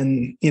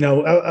 and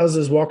I was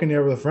just walking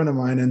there with a friend of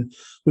mine, and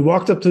we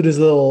walked up to this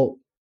little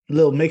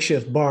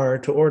makeshift bar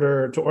to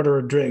order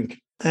a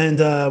drink,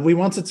 and we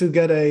wanted to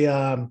get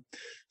I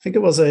think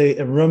it was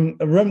a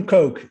rum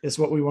Coke is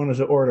what we wanted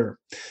to order.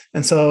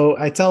 And so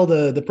I tell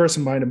the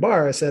person behind the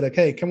bar, I said,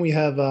 okay, can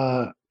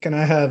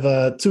I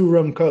have 2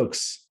 rum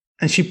Cokes?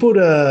 And she put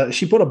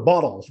a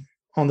bottle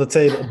on the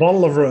table, a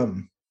bottle of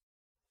rum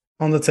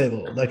on the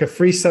table, like a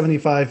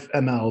 375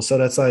 ml. So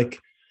that's how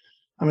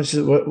much is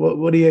it?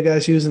 What do you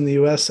guys use in the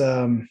US?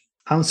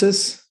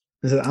 Ounces?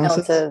 Is it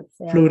ounces?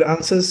 Yeah. Fluid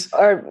ounces?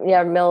 Or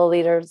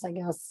milliliters, I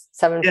guess.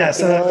 750 yeah,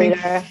 so I think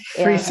milliliter.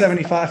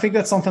 375. I think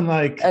that's something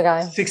like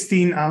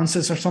 16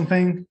 ounces or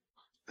something.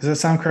 Does that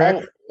sound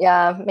correct?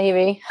 Yeah,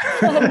 maybe.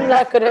 I'm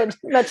not good at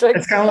metrics.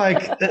 It's kind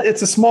of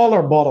it's a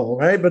smaller bottle,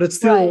 right? But it's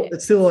still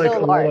it's a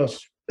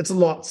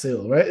lot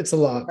still, right? It's a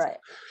lot. Right.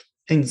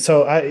 And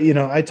so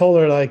I told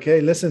her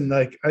hey, listen,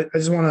 I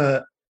just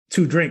want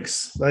 2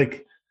 drinks,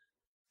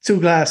 2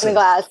 glasses. In a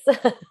glass.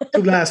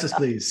 2 glasses,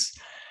 please.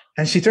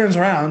 And she turns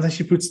around and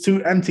she puts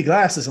 2 empty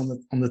glasses on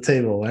the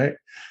table, right?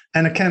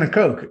 And a can of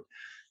Coke.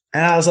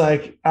 And I was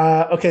like,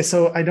 okay,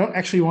 so I don't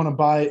actually want to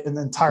buy an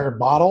entire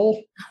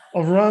bottle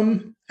of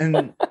rum.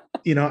 And,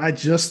 I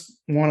just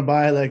want to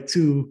buy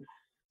 2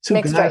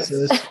 mixed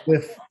glasses drinks.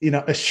 with,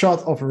 a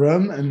shot of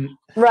rum. And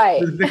right.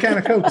 the can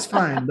of Coke is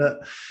fine.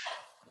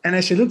 And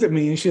then she looked at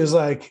me and she was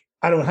like,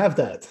 I don't have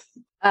that.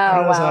 Oh, and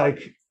I was wow.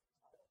 like,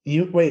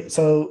 you wait,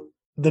 so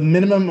the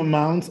minimum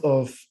amount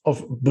of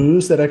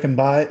booze that I can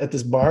buy at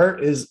this bar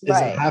is a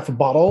half a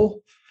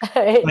bottle.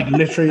 Like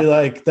literally,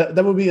 like that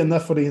would be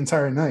enough for the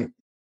entire night.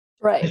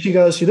 Right. And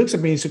she looks at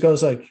me and she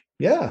goes like,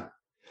 yeah.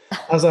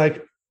 I was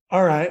like,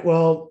 all right,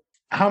 well,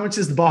 how much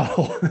is the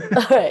bottle?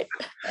 Right.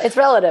 It's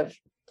relative.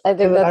 I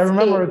think that's I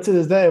remember to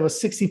this day, it was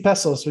 60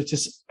 pesos, which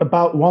is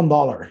about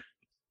 $1.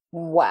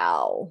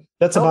 Wow.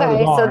 That's about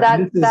okay. So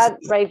that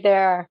right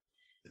there.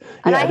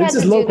 And I had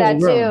to do that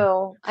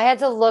too. I had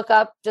to look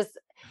up just,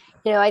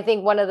 I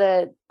think one of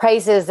the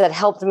prices that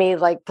helped me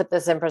like put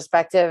this in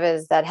perspective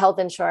is that health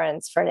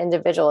insurance for an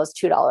individual is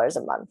 $2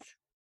 a month.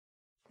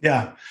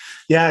 Yeah.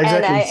 Yeah,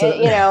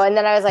 exactly. And and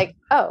then I was like,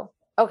 oh,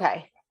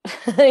 okay.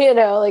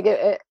 Like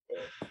it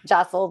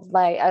jostled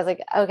I was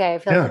like, okay, I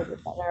feel a little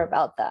bit better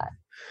about that.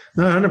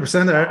 No,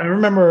 100%. I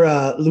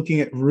remember looking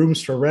at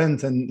rooms for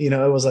rent, and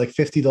it was like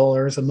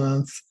 $50 a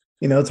month,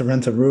 to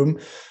rent a room.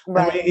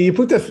 Right. I mean, you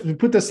put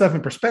this stuff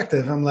in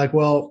perspective. I'm like,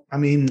 well, I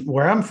mean,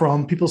 where I'm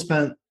from, people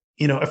spent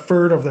a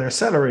third of their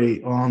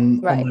salary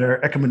on their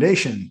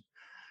accommodation,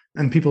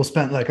 and people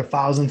spent like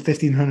 $1,000,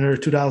 $1,500,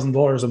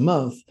 $2,000 a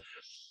month.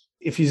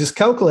 If you just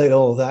calculate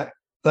all of that,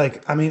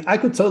 like, I mean, I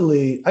could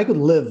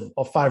live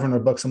off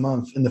 $500 a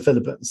month in the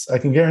Philippines. I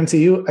can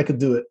guarantee you, I could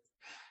do it.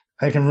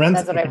 I can rent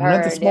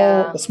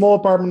a small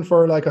apartment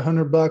for like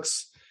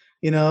 $100.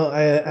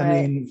 I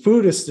mean,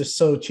 food is just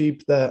so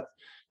cheap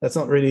that's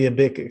not really a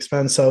big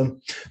expense. So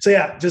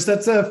yeah, just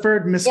that's a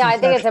third misconception. Yeah, I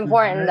think it's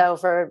important though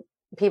for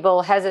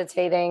people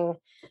hesitating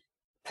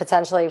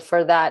potentially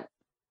for that.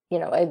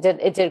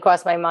 It did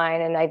cross my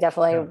mind, and I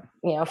definitely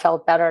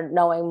felt better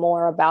knowing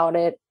more about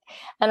it.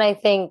 And I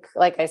think,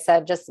 like I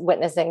said, just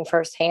witnessing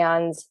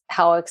firsthand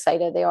how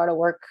excited they are to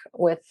work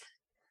with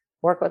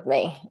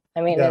me.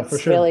 I mean,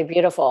 it's really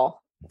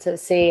beautiful to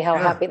see how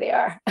happy they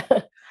are.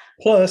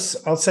 Plus,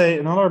 I'll say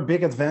another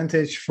big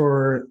advantage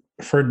for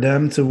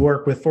them to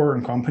work with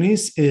foreign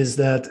companies is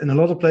that in a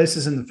lot of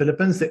places in the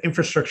Philippines, the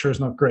infrastructure is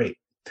not great,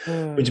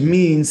 which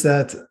means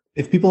that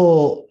if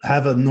people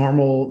have a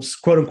normal,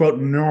 quote unquote,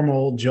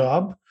 normal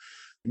job,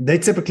 they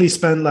typically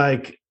spend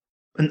like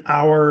an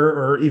hour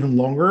or even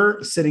longer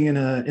sitting in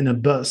a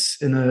bus,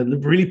 in a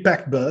really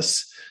packed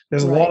bus.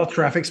 There's a lot of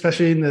traffic,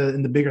 especially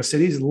in the bigger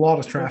cities, a lot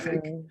of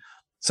traffic. Mm-hmm.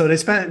 So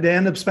they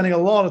end up spending a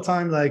lot of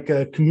time like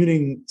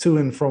commuting to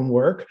and from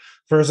work,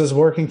 versus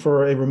working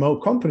for a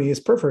remote company is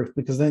perfect,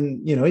 because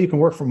then, you can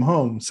work from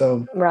home.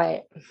 So,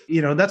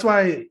 that's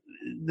why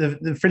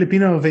the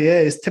Filipino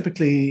VAs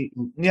typically,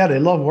 they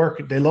love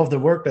work. They love the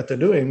work that they're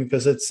doing,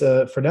 because it's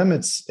for them,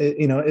 it's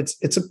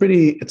a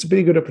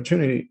pretty good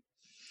opportunity.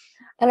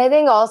 And I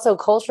think also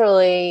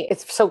culturally,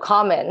 it's so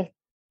common.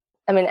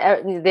 I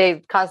mean,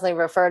 they constantly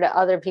refer to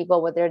other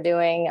people, what they're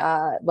doing,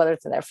 whether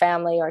it's in their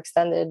family or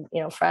extended,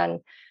 friend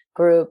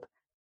group.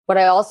 What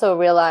I also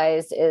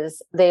realized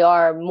is they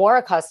are more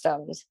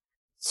accustomed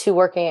to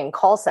working in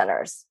call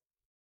centers.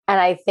 And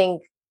I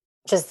think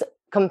just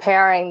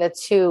comparing the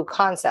two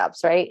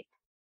concepts, right?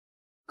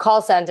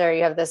 Call center,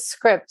 you have this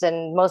script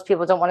and most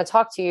people don't want to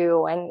talk to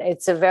you. And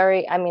it's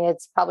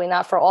it's probably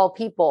not for all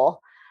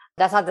people.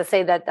 That's not to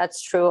say that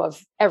that's true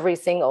of every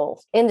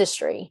single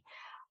industry.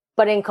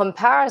 But in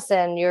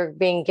comparison, you're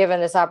being given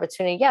this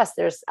opportunity. Yes,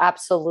 there's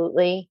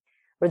absolutely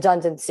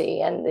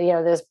redundancy. And,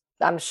 there's,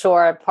 I'm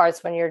sure,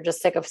 parts when you're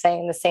just sick of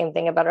saying the same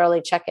thing about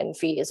early check-in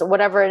fees or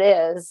whatever it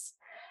is.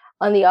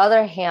 On the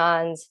other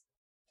hand,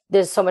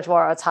 there's so much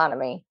more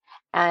autonomy,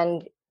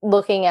 and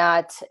looking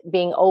at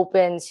being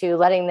open to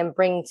letting them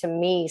bring to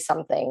me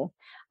something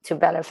to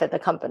benefit the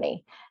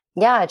company.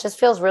 Yeah, it just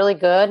feels really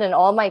good. And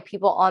all my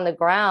people on the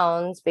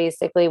ground,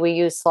 basically, we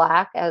use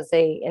Slack as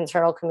a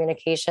internal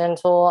communication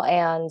tool.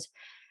 And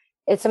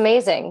it's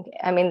amazing.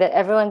 I mean, that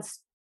everyone's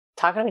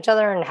talking to each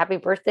other and happy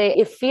birthday.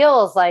 It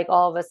feels like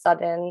all of a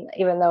sudden,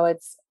 even though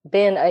it's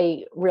been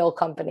a real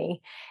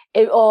company,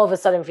 it all of a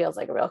sudden feels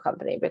like a real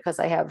company, because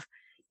I have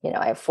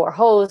 4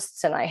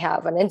 hosts and I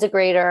have an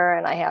integrator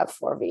and I have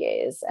 4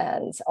 VAs.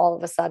 And all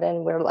of a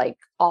sudden we're like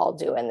all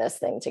doing this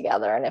thing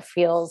together, and it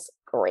feels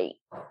great.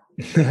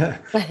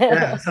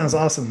 Yeah, sounds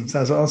awesome.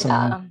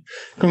 Yeah.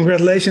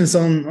 Congratulations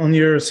on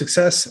your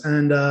success.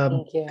 And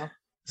thank you.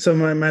 So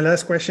my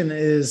last question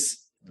is,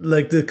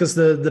 like, because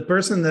the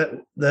person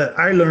that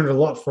I learned a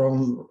lot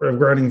from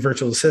regarding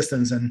virtual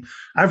assistants, and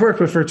I've worked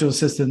with virtual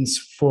assistants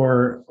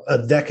for a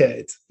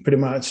decade pretty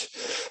much,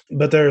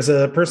 but there's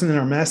a person in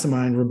our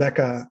mastermind,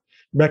 Rebecca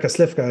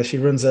Slivka. She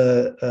runs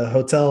a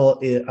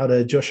hotel out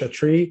of Joshua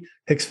Tree,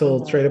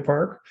 Hicksville Trailer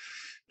Park,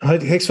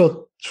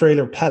 Hicksville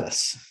Trailer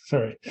Palace.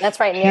 Sorry, that's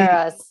right near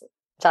us.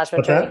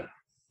 Joshua Tree.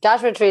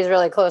 Joshua Tree is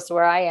really close to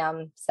where I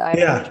am, so I'm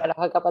gonna try to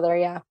hook up with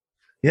her.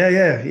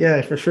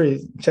 Yeah, for sure.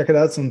 Check it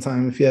out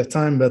sometime if you have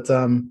time. But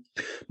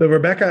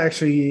Rebecca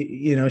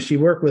actually, she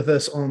worked with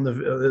us on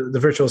the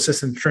virtual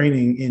assistant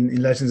training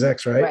in Legends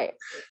X, right? Right.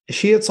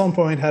 She at some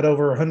point had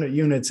over 100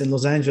 units in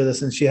Los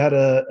Angeles, and she had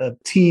a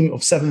team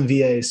of 7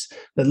 VAs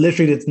that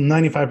literally did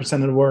 95%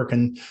 of the work.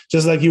 And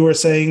just like you were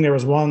saying, there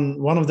was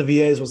one of the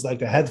VAs was like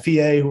the head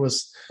VA who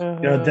was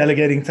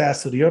delegating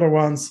tasks to the other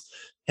ones.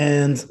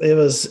 And it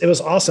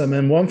was awesome.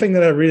 And one thing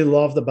that I really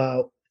loved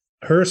about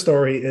her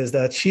story is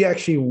that she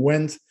actually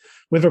went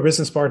with her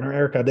business partner,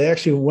 Erica. They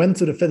actually went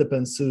to the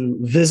Philippines to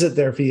visit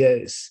their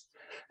VAs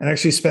and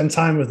actually spend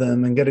time with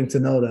them and getting to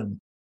know them,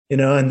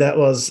 and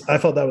I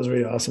thought that was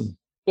really awesome.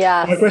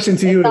 Yeah. My question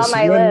to you is is on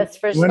my list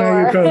for when sure.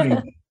 are you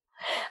coding?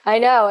 I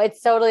know,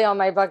 it's totally on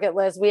my bucket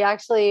list.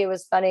 It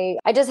was funny.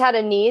 I just had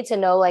a need to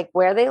know like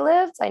where they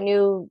lived. I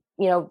knew,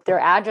 their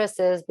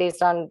addresses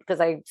based on, because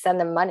I send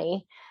them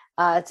money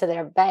to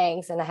their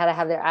banks, and I had to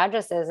have their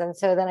addresses. And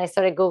so then I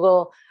started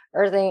Google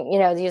Earthing,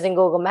 using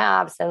Google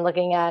Maps and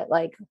looking at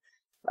like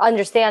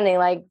understanding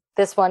like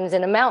this one's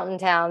in a mountain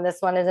town, this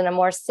one is in a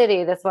more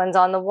city, this one's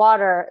on the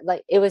water.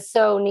 Like it was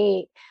so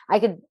neat. I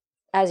could,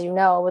 as you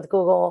know, with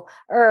Google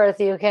Earth,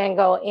 you can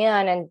go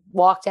in and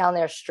walk down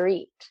their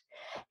street.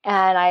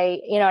 And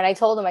I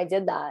told him I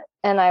did that.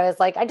 And I was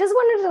like, I just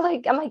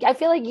wanted to I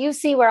feel like you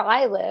see where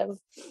I live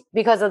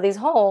because of these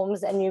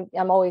homes. And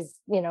I'm always,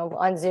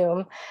 on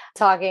Zoom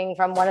talking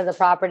from one of the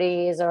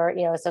properties, or,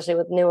 especially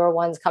with newer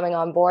ones coming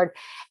on board,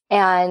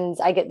 and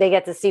they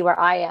get to see where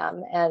I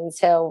am. And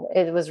so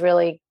it was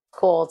really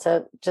cool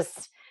to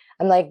just,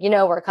 I'm like,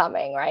 we're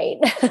coming, right?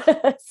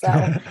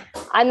 So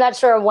I'm not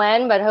sure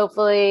when, but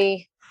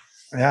hopefully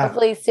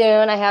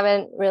soon. I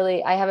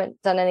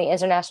haven't done any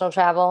international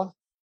travel.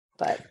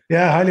 But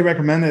yeah, I highly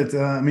recommend it.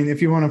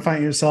 If you want to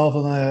find yourself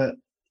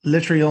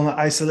literally on an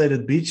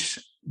isolated beach,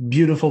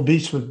 beautiful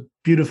beach with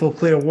beautiful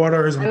clear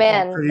waters and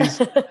palm trees,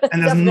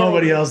 and there's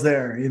nobody else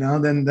there,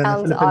 then the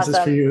Philippines awesome. Is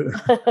for you.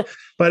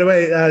 By the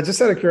way,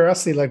 just out of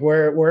curiosity, like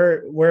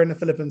where in the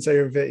Philippines are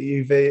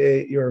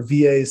your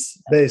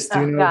VAs based?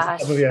 Do you know off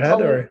the top of your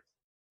head? Or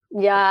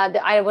yeah,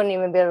 I wouldn't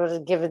even be able to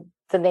give it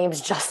the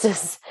names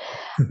justice.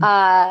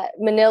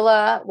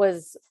 Manila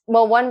was,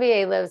 one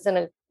VA lives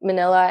in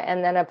Manila,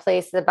 and then a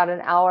place that's about an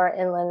hour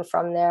inland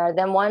from there.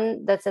 Then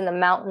one that's in the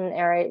mountain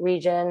area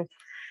region.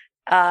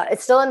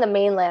 It's still in the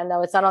mainland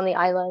though. It's not on the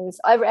islands.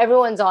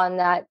 Everyone's on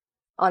the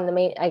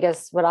main, I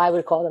guess what I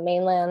would call the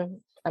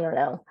mainland. I don't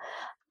know.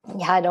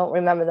 Yeah, I don't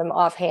remember them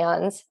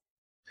offhand.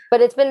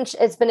 But it's been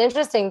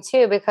interesting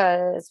too,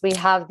 because we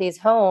have these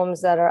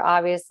homes that are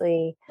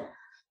obviously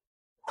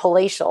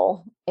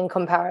palatial in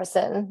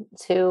comparison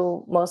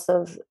to most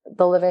of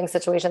the living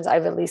situations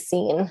I've at least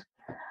seen.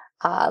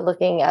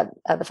 Looking at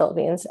the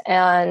Philippines.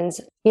 And,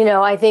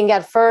 I think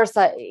at first,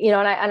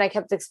 I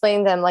kept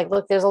explaining to them, like,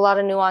 look, there's a lot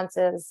of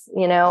nuances,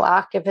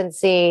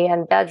 occupancy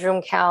and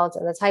bedroom count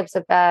and the types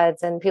of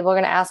beds. And people are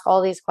going to ask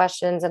all these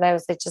questions. And I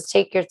was like, just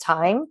take your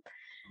time,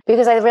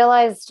 because I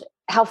realized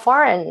how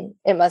foreign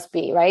it must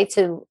be, right?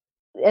 To,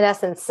 in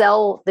essence,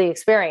 sell the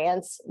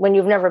experience when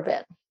you've never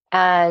been.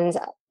 And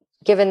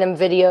giving them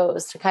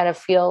videos to kind of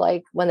feel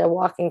like when they're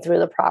walking through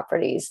the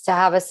properties, to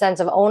have a sense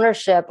of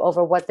ownership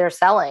over what they're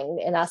selling,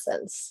 in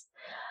essence.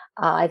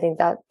 I think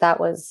that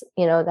was,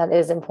 that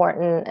is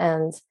important.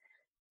 And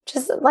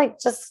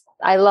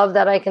I love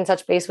that I can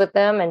touch base with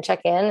them and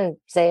check in and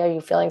say, are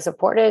you feeling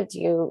supported? Do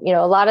you,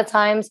 a lot of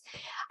times,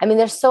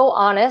 they're so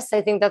honest.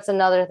 I think that's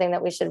another thing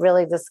that we should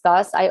really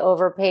discuss. I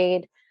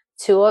overpaid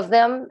 2 of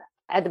them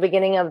at the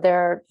beginning of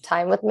their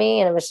time with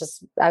me. And I was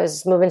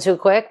just moving too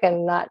quick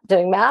and not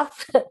doing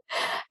math.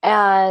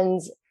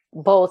 And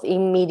both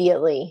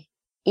immediately,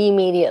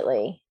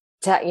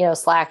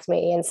 slacked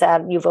me and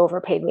said, you've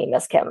overpaid me,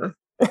 Miss Kim.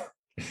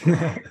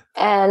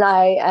 and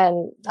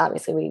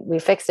obviously we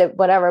fixed it,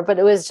 whatever. But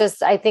it was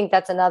just, I think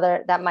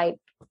that might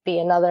be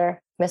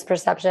another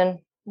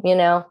misperception,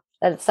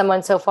 that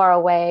someone's so far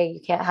away,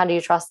 you can't, how do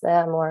you trust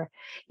them?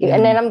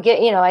 And then I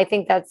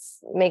think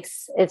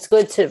it's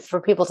good for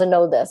people to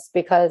know this,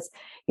 because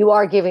you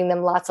are giving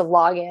them lots of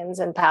logins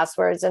and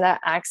passwords and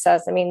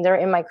access. They're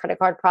in my credit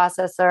card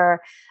processor,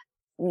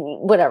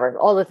 whatever,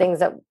 all the things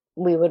that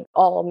we would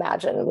all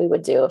imagine we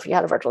would do if you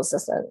had a virtual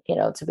assistant,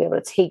 to be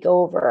able to take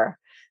over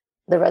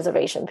the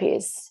reservation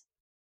piece.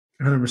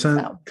 100%.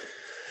 So.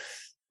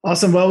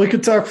 Awesome. Well, we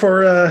could talk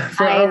for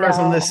hours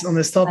on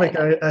this topic.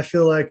 I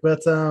feel like, but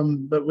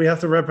we have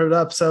to wrap it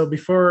up. So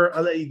before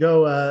I let you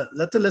go,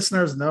 let the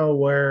listeners know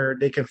where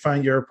they can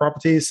find your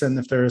properties, and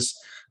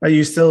are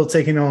you still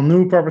taking on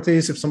new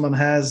properties if someone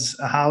has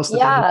a house that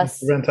they want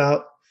to rent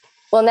out?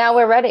 Well, now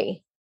we're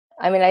ready.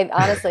 I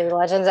honestly,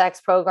 Legends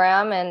X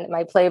program and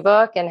my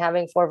playbook and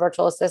having 4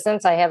 virtual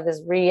assistants, I have this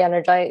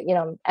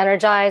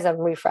energized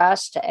and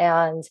refreshed.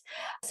 And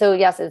so,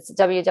 yes, it's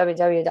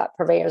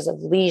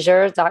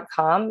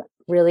www.purveyorsofleisure.com.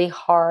 Really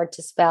hard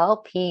to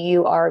spell.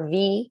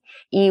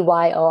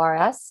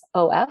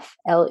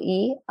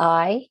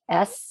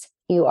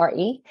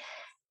 PURVEYORSOFLEISURE.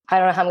 I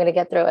don't know how I'm going to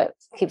get through it.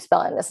 Keep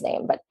spelling this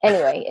name. But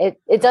anyway,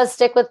 it does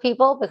stick with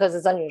people because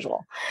it's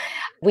unusual.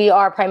 We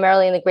are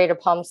primarily in the greater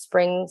Palm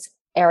Springs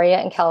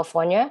area in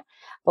California,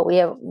 but we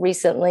have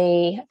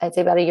recently, I'd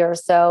say about a year or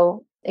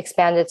so,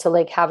 expanded to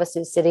Lake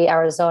Havasu City,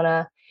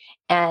 Arizona,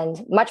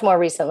 and much more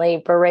recently,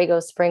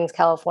 Borrego Springs,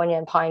 California,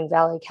 and Pine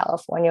Valley,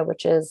 California,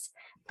 which is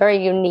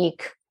very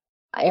unique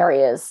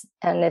areas.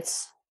 And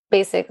it's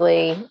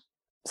basically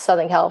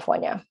Southern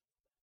California.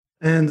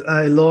 And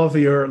I love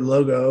your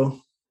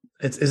logo.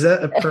 Is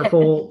that a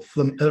purple,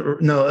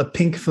 no, a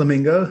pink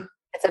flamingo?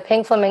 It's a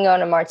pink flamingo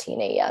and a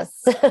martini.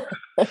 Yes.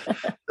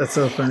 That's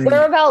so funny.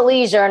 We're about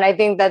leisure. And I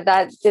think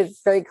that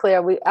is very clear.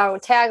 Our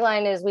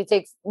tagline is we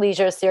take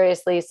leisure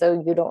seriously,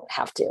 so you don't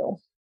have to.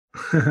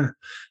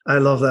 I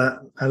love that.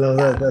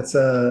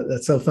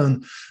 That's so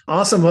fun.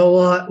 Awesome.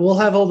 Well, we'll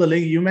have all the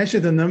link. You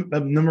mentioned a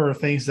number of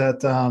things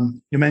that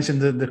you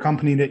mentioned the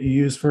company that you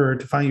use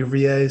to find your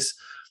VAs.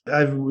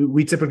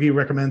 We typically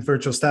recommend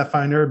Virtual Staff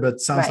Finder, but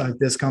sounds like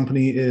this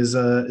company is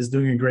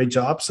doing a great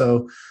job.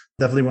 So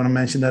definitely want to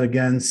mention that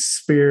again.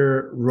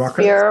 Sphere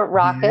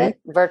Rocket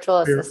Virtual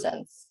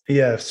Assistants.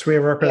 Yeah,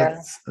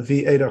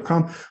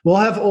 SphereRocket.va.com. We'll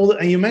have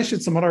and you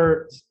mentioned some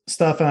other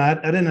stuff, and I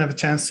didn't have a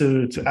chance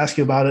to ask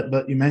you about it,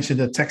 but you mentioned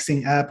a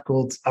texting app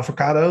called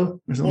Avocado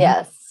or something.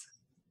 Yes.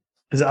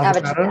 Is it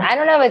Avocado? I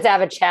don't know if it's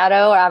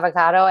Avocado or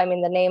Avocado. I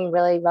mean, the name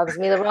really rubs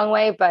me the wrong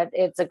way, but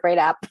it's a great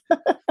app.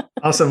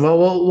 Awesome. Well,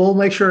 we'll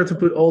make sure to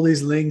put all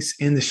these links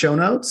in the show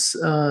notes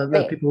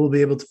that people will be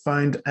able to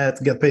find at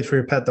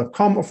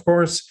getpaidforyourpet.com, of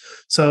course.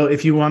 So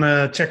if you want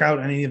to check out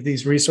any of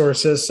these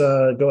resources,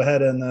 go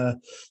ahead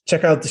and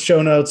check out the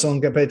show notes on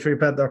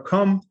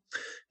getpaidforyourpet.com.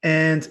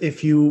 And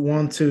if you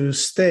want to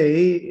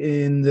stay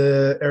in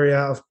the area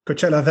of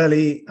Coachella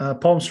Valley,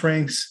 Palm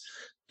Springs,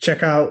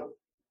 check out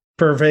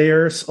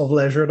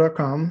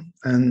purveyorsofleisure.com.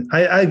 And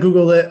I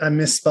Googled it. I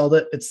misspelled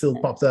it. It still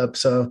popped up.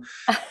 So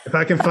if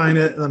I can find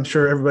it, I'm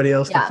sure everybody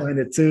else can find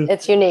it too.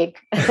 It's unique.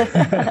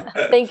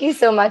 Thank you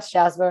so much,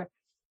 Jasper.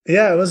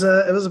 Yeah, it was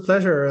a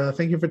pleasure.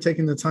 Thank you for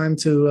taking the time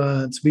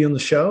to be on the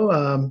show.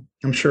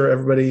 I'm sure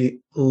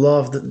everybody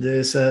loved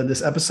this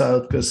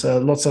episode because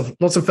lots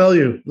of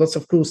value, lots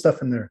of cool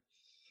stuff in there.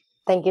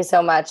 Thank you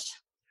so much.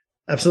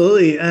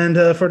 Absolutely. And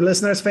for the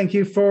listeners, thank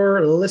you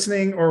for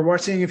listening or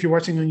watching. If you're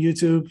watching on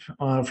YouTube,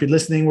 if you're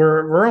listening,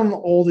 we're on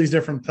all these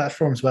different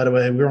platforms, by the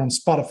way. We're on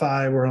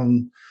Spotify, we're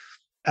on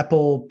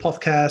Apple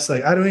Podcasts.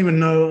 Like, I don't even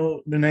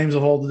know the names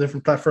of all the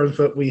different platforms,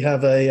 but we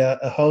have a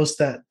host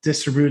that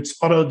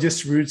auto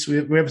distributes.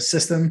 We have a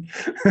system.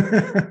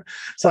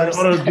 So it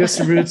auto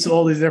distributes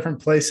all these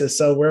different places.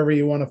 So wherever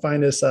you want to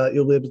find us,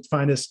 you'll be able to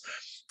find us.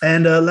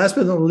 And last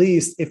but not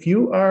least, if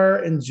you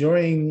are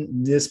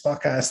enjoying this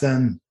podcast,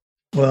 then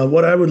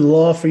what I would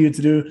love for you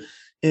to do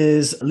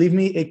is leave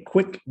me a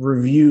quick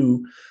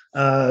review,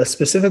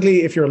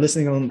 specifically if you're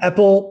listening on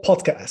Apple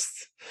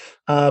Podcasts,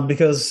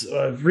 because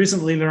I've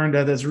recently learned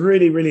that it's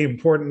really, really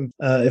important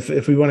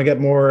if we want to get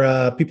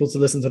more people to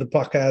listen to the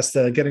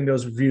podcast. Getting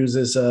those reviews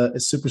is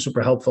super,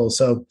 super helpful.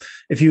 So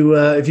if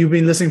you've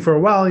been listening for a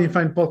while and you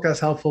find podcasts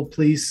helpful,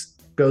 please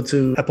go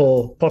to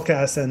Apple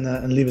Podcasts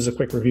and leave us a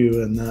quick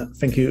review. And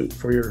thank you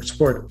for your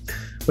support.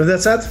 With that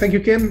said, thank you,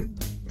 Kim.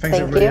 Thanks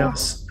everybody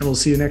else, and we'll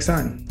see you next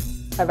time.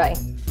 Bye-bye.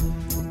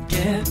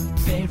 Get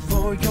paid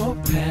for your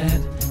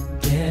pet.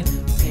 Get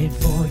paid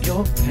for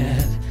your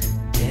pet.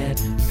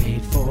 Get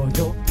paid for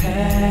your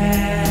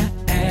pet.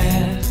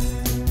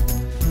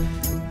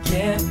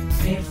 Get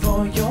paid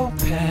for your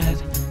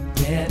pet.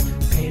 Get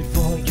paid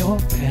for your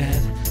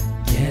pet.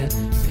 Get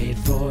paid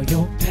for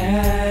your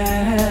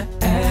pet.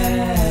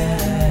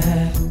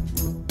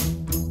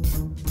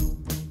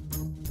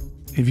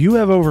 If you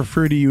have over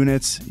 30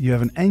 units, you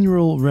have an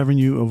annual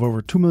revenue of over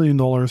 $2 million,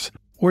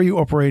 or you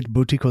operate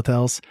boutique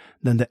hotels,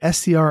 then the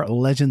STR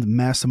Legend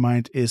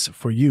Mastermind is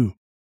for you.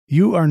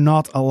 You are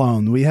not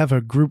alone. We have a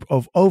group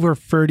of over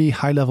 30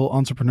 high-level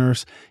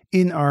entrepreneurs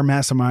in our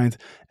mastermind,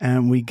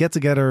 and we get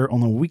together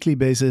on a weekly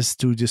basis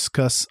to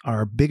discuss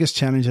our biggest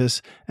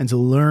challenges and to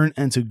learn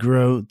and to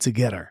grow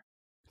together.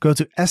 Go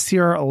to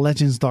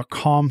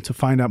strlegends.com to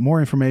find out more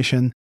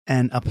information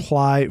and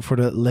apply for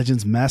the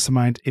Legends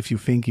Mastermind if you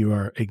think you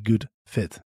are a good fit.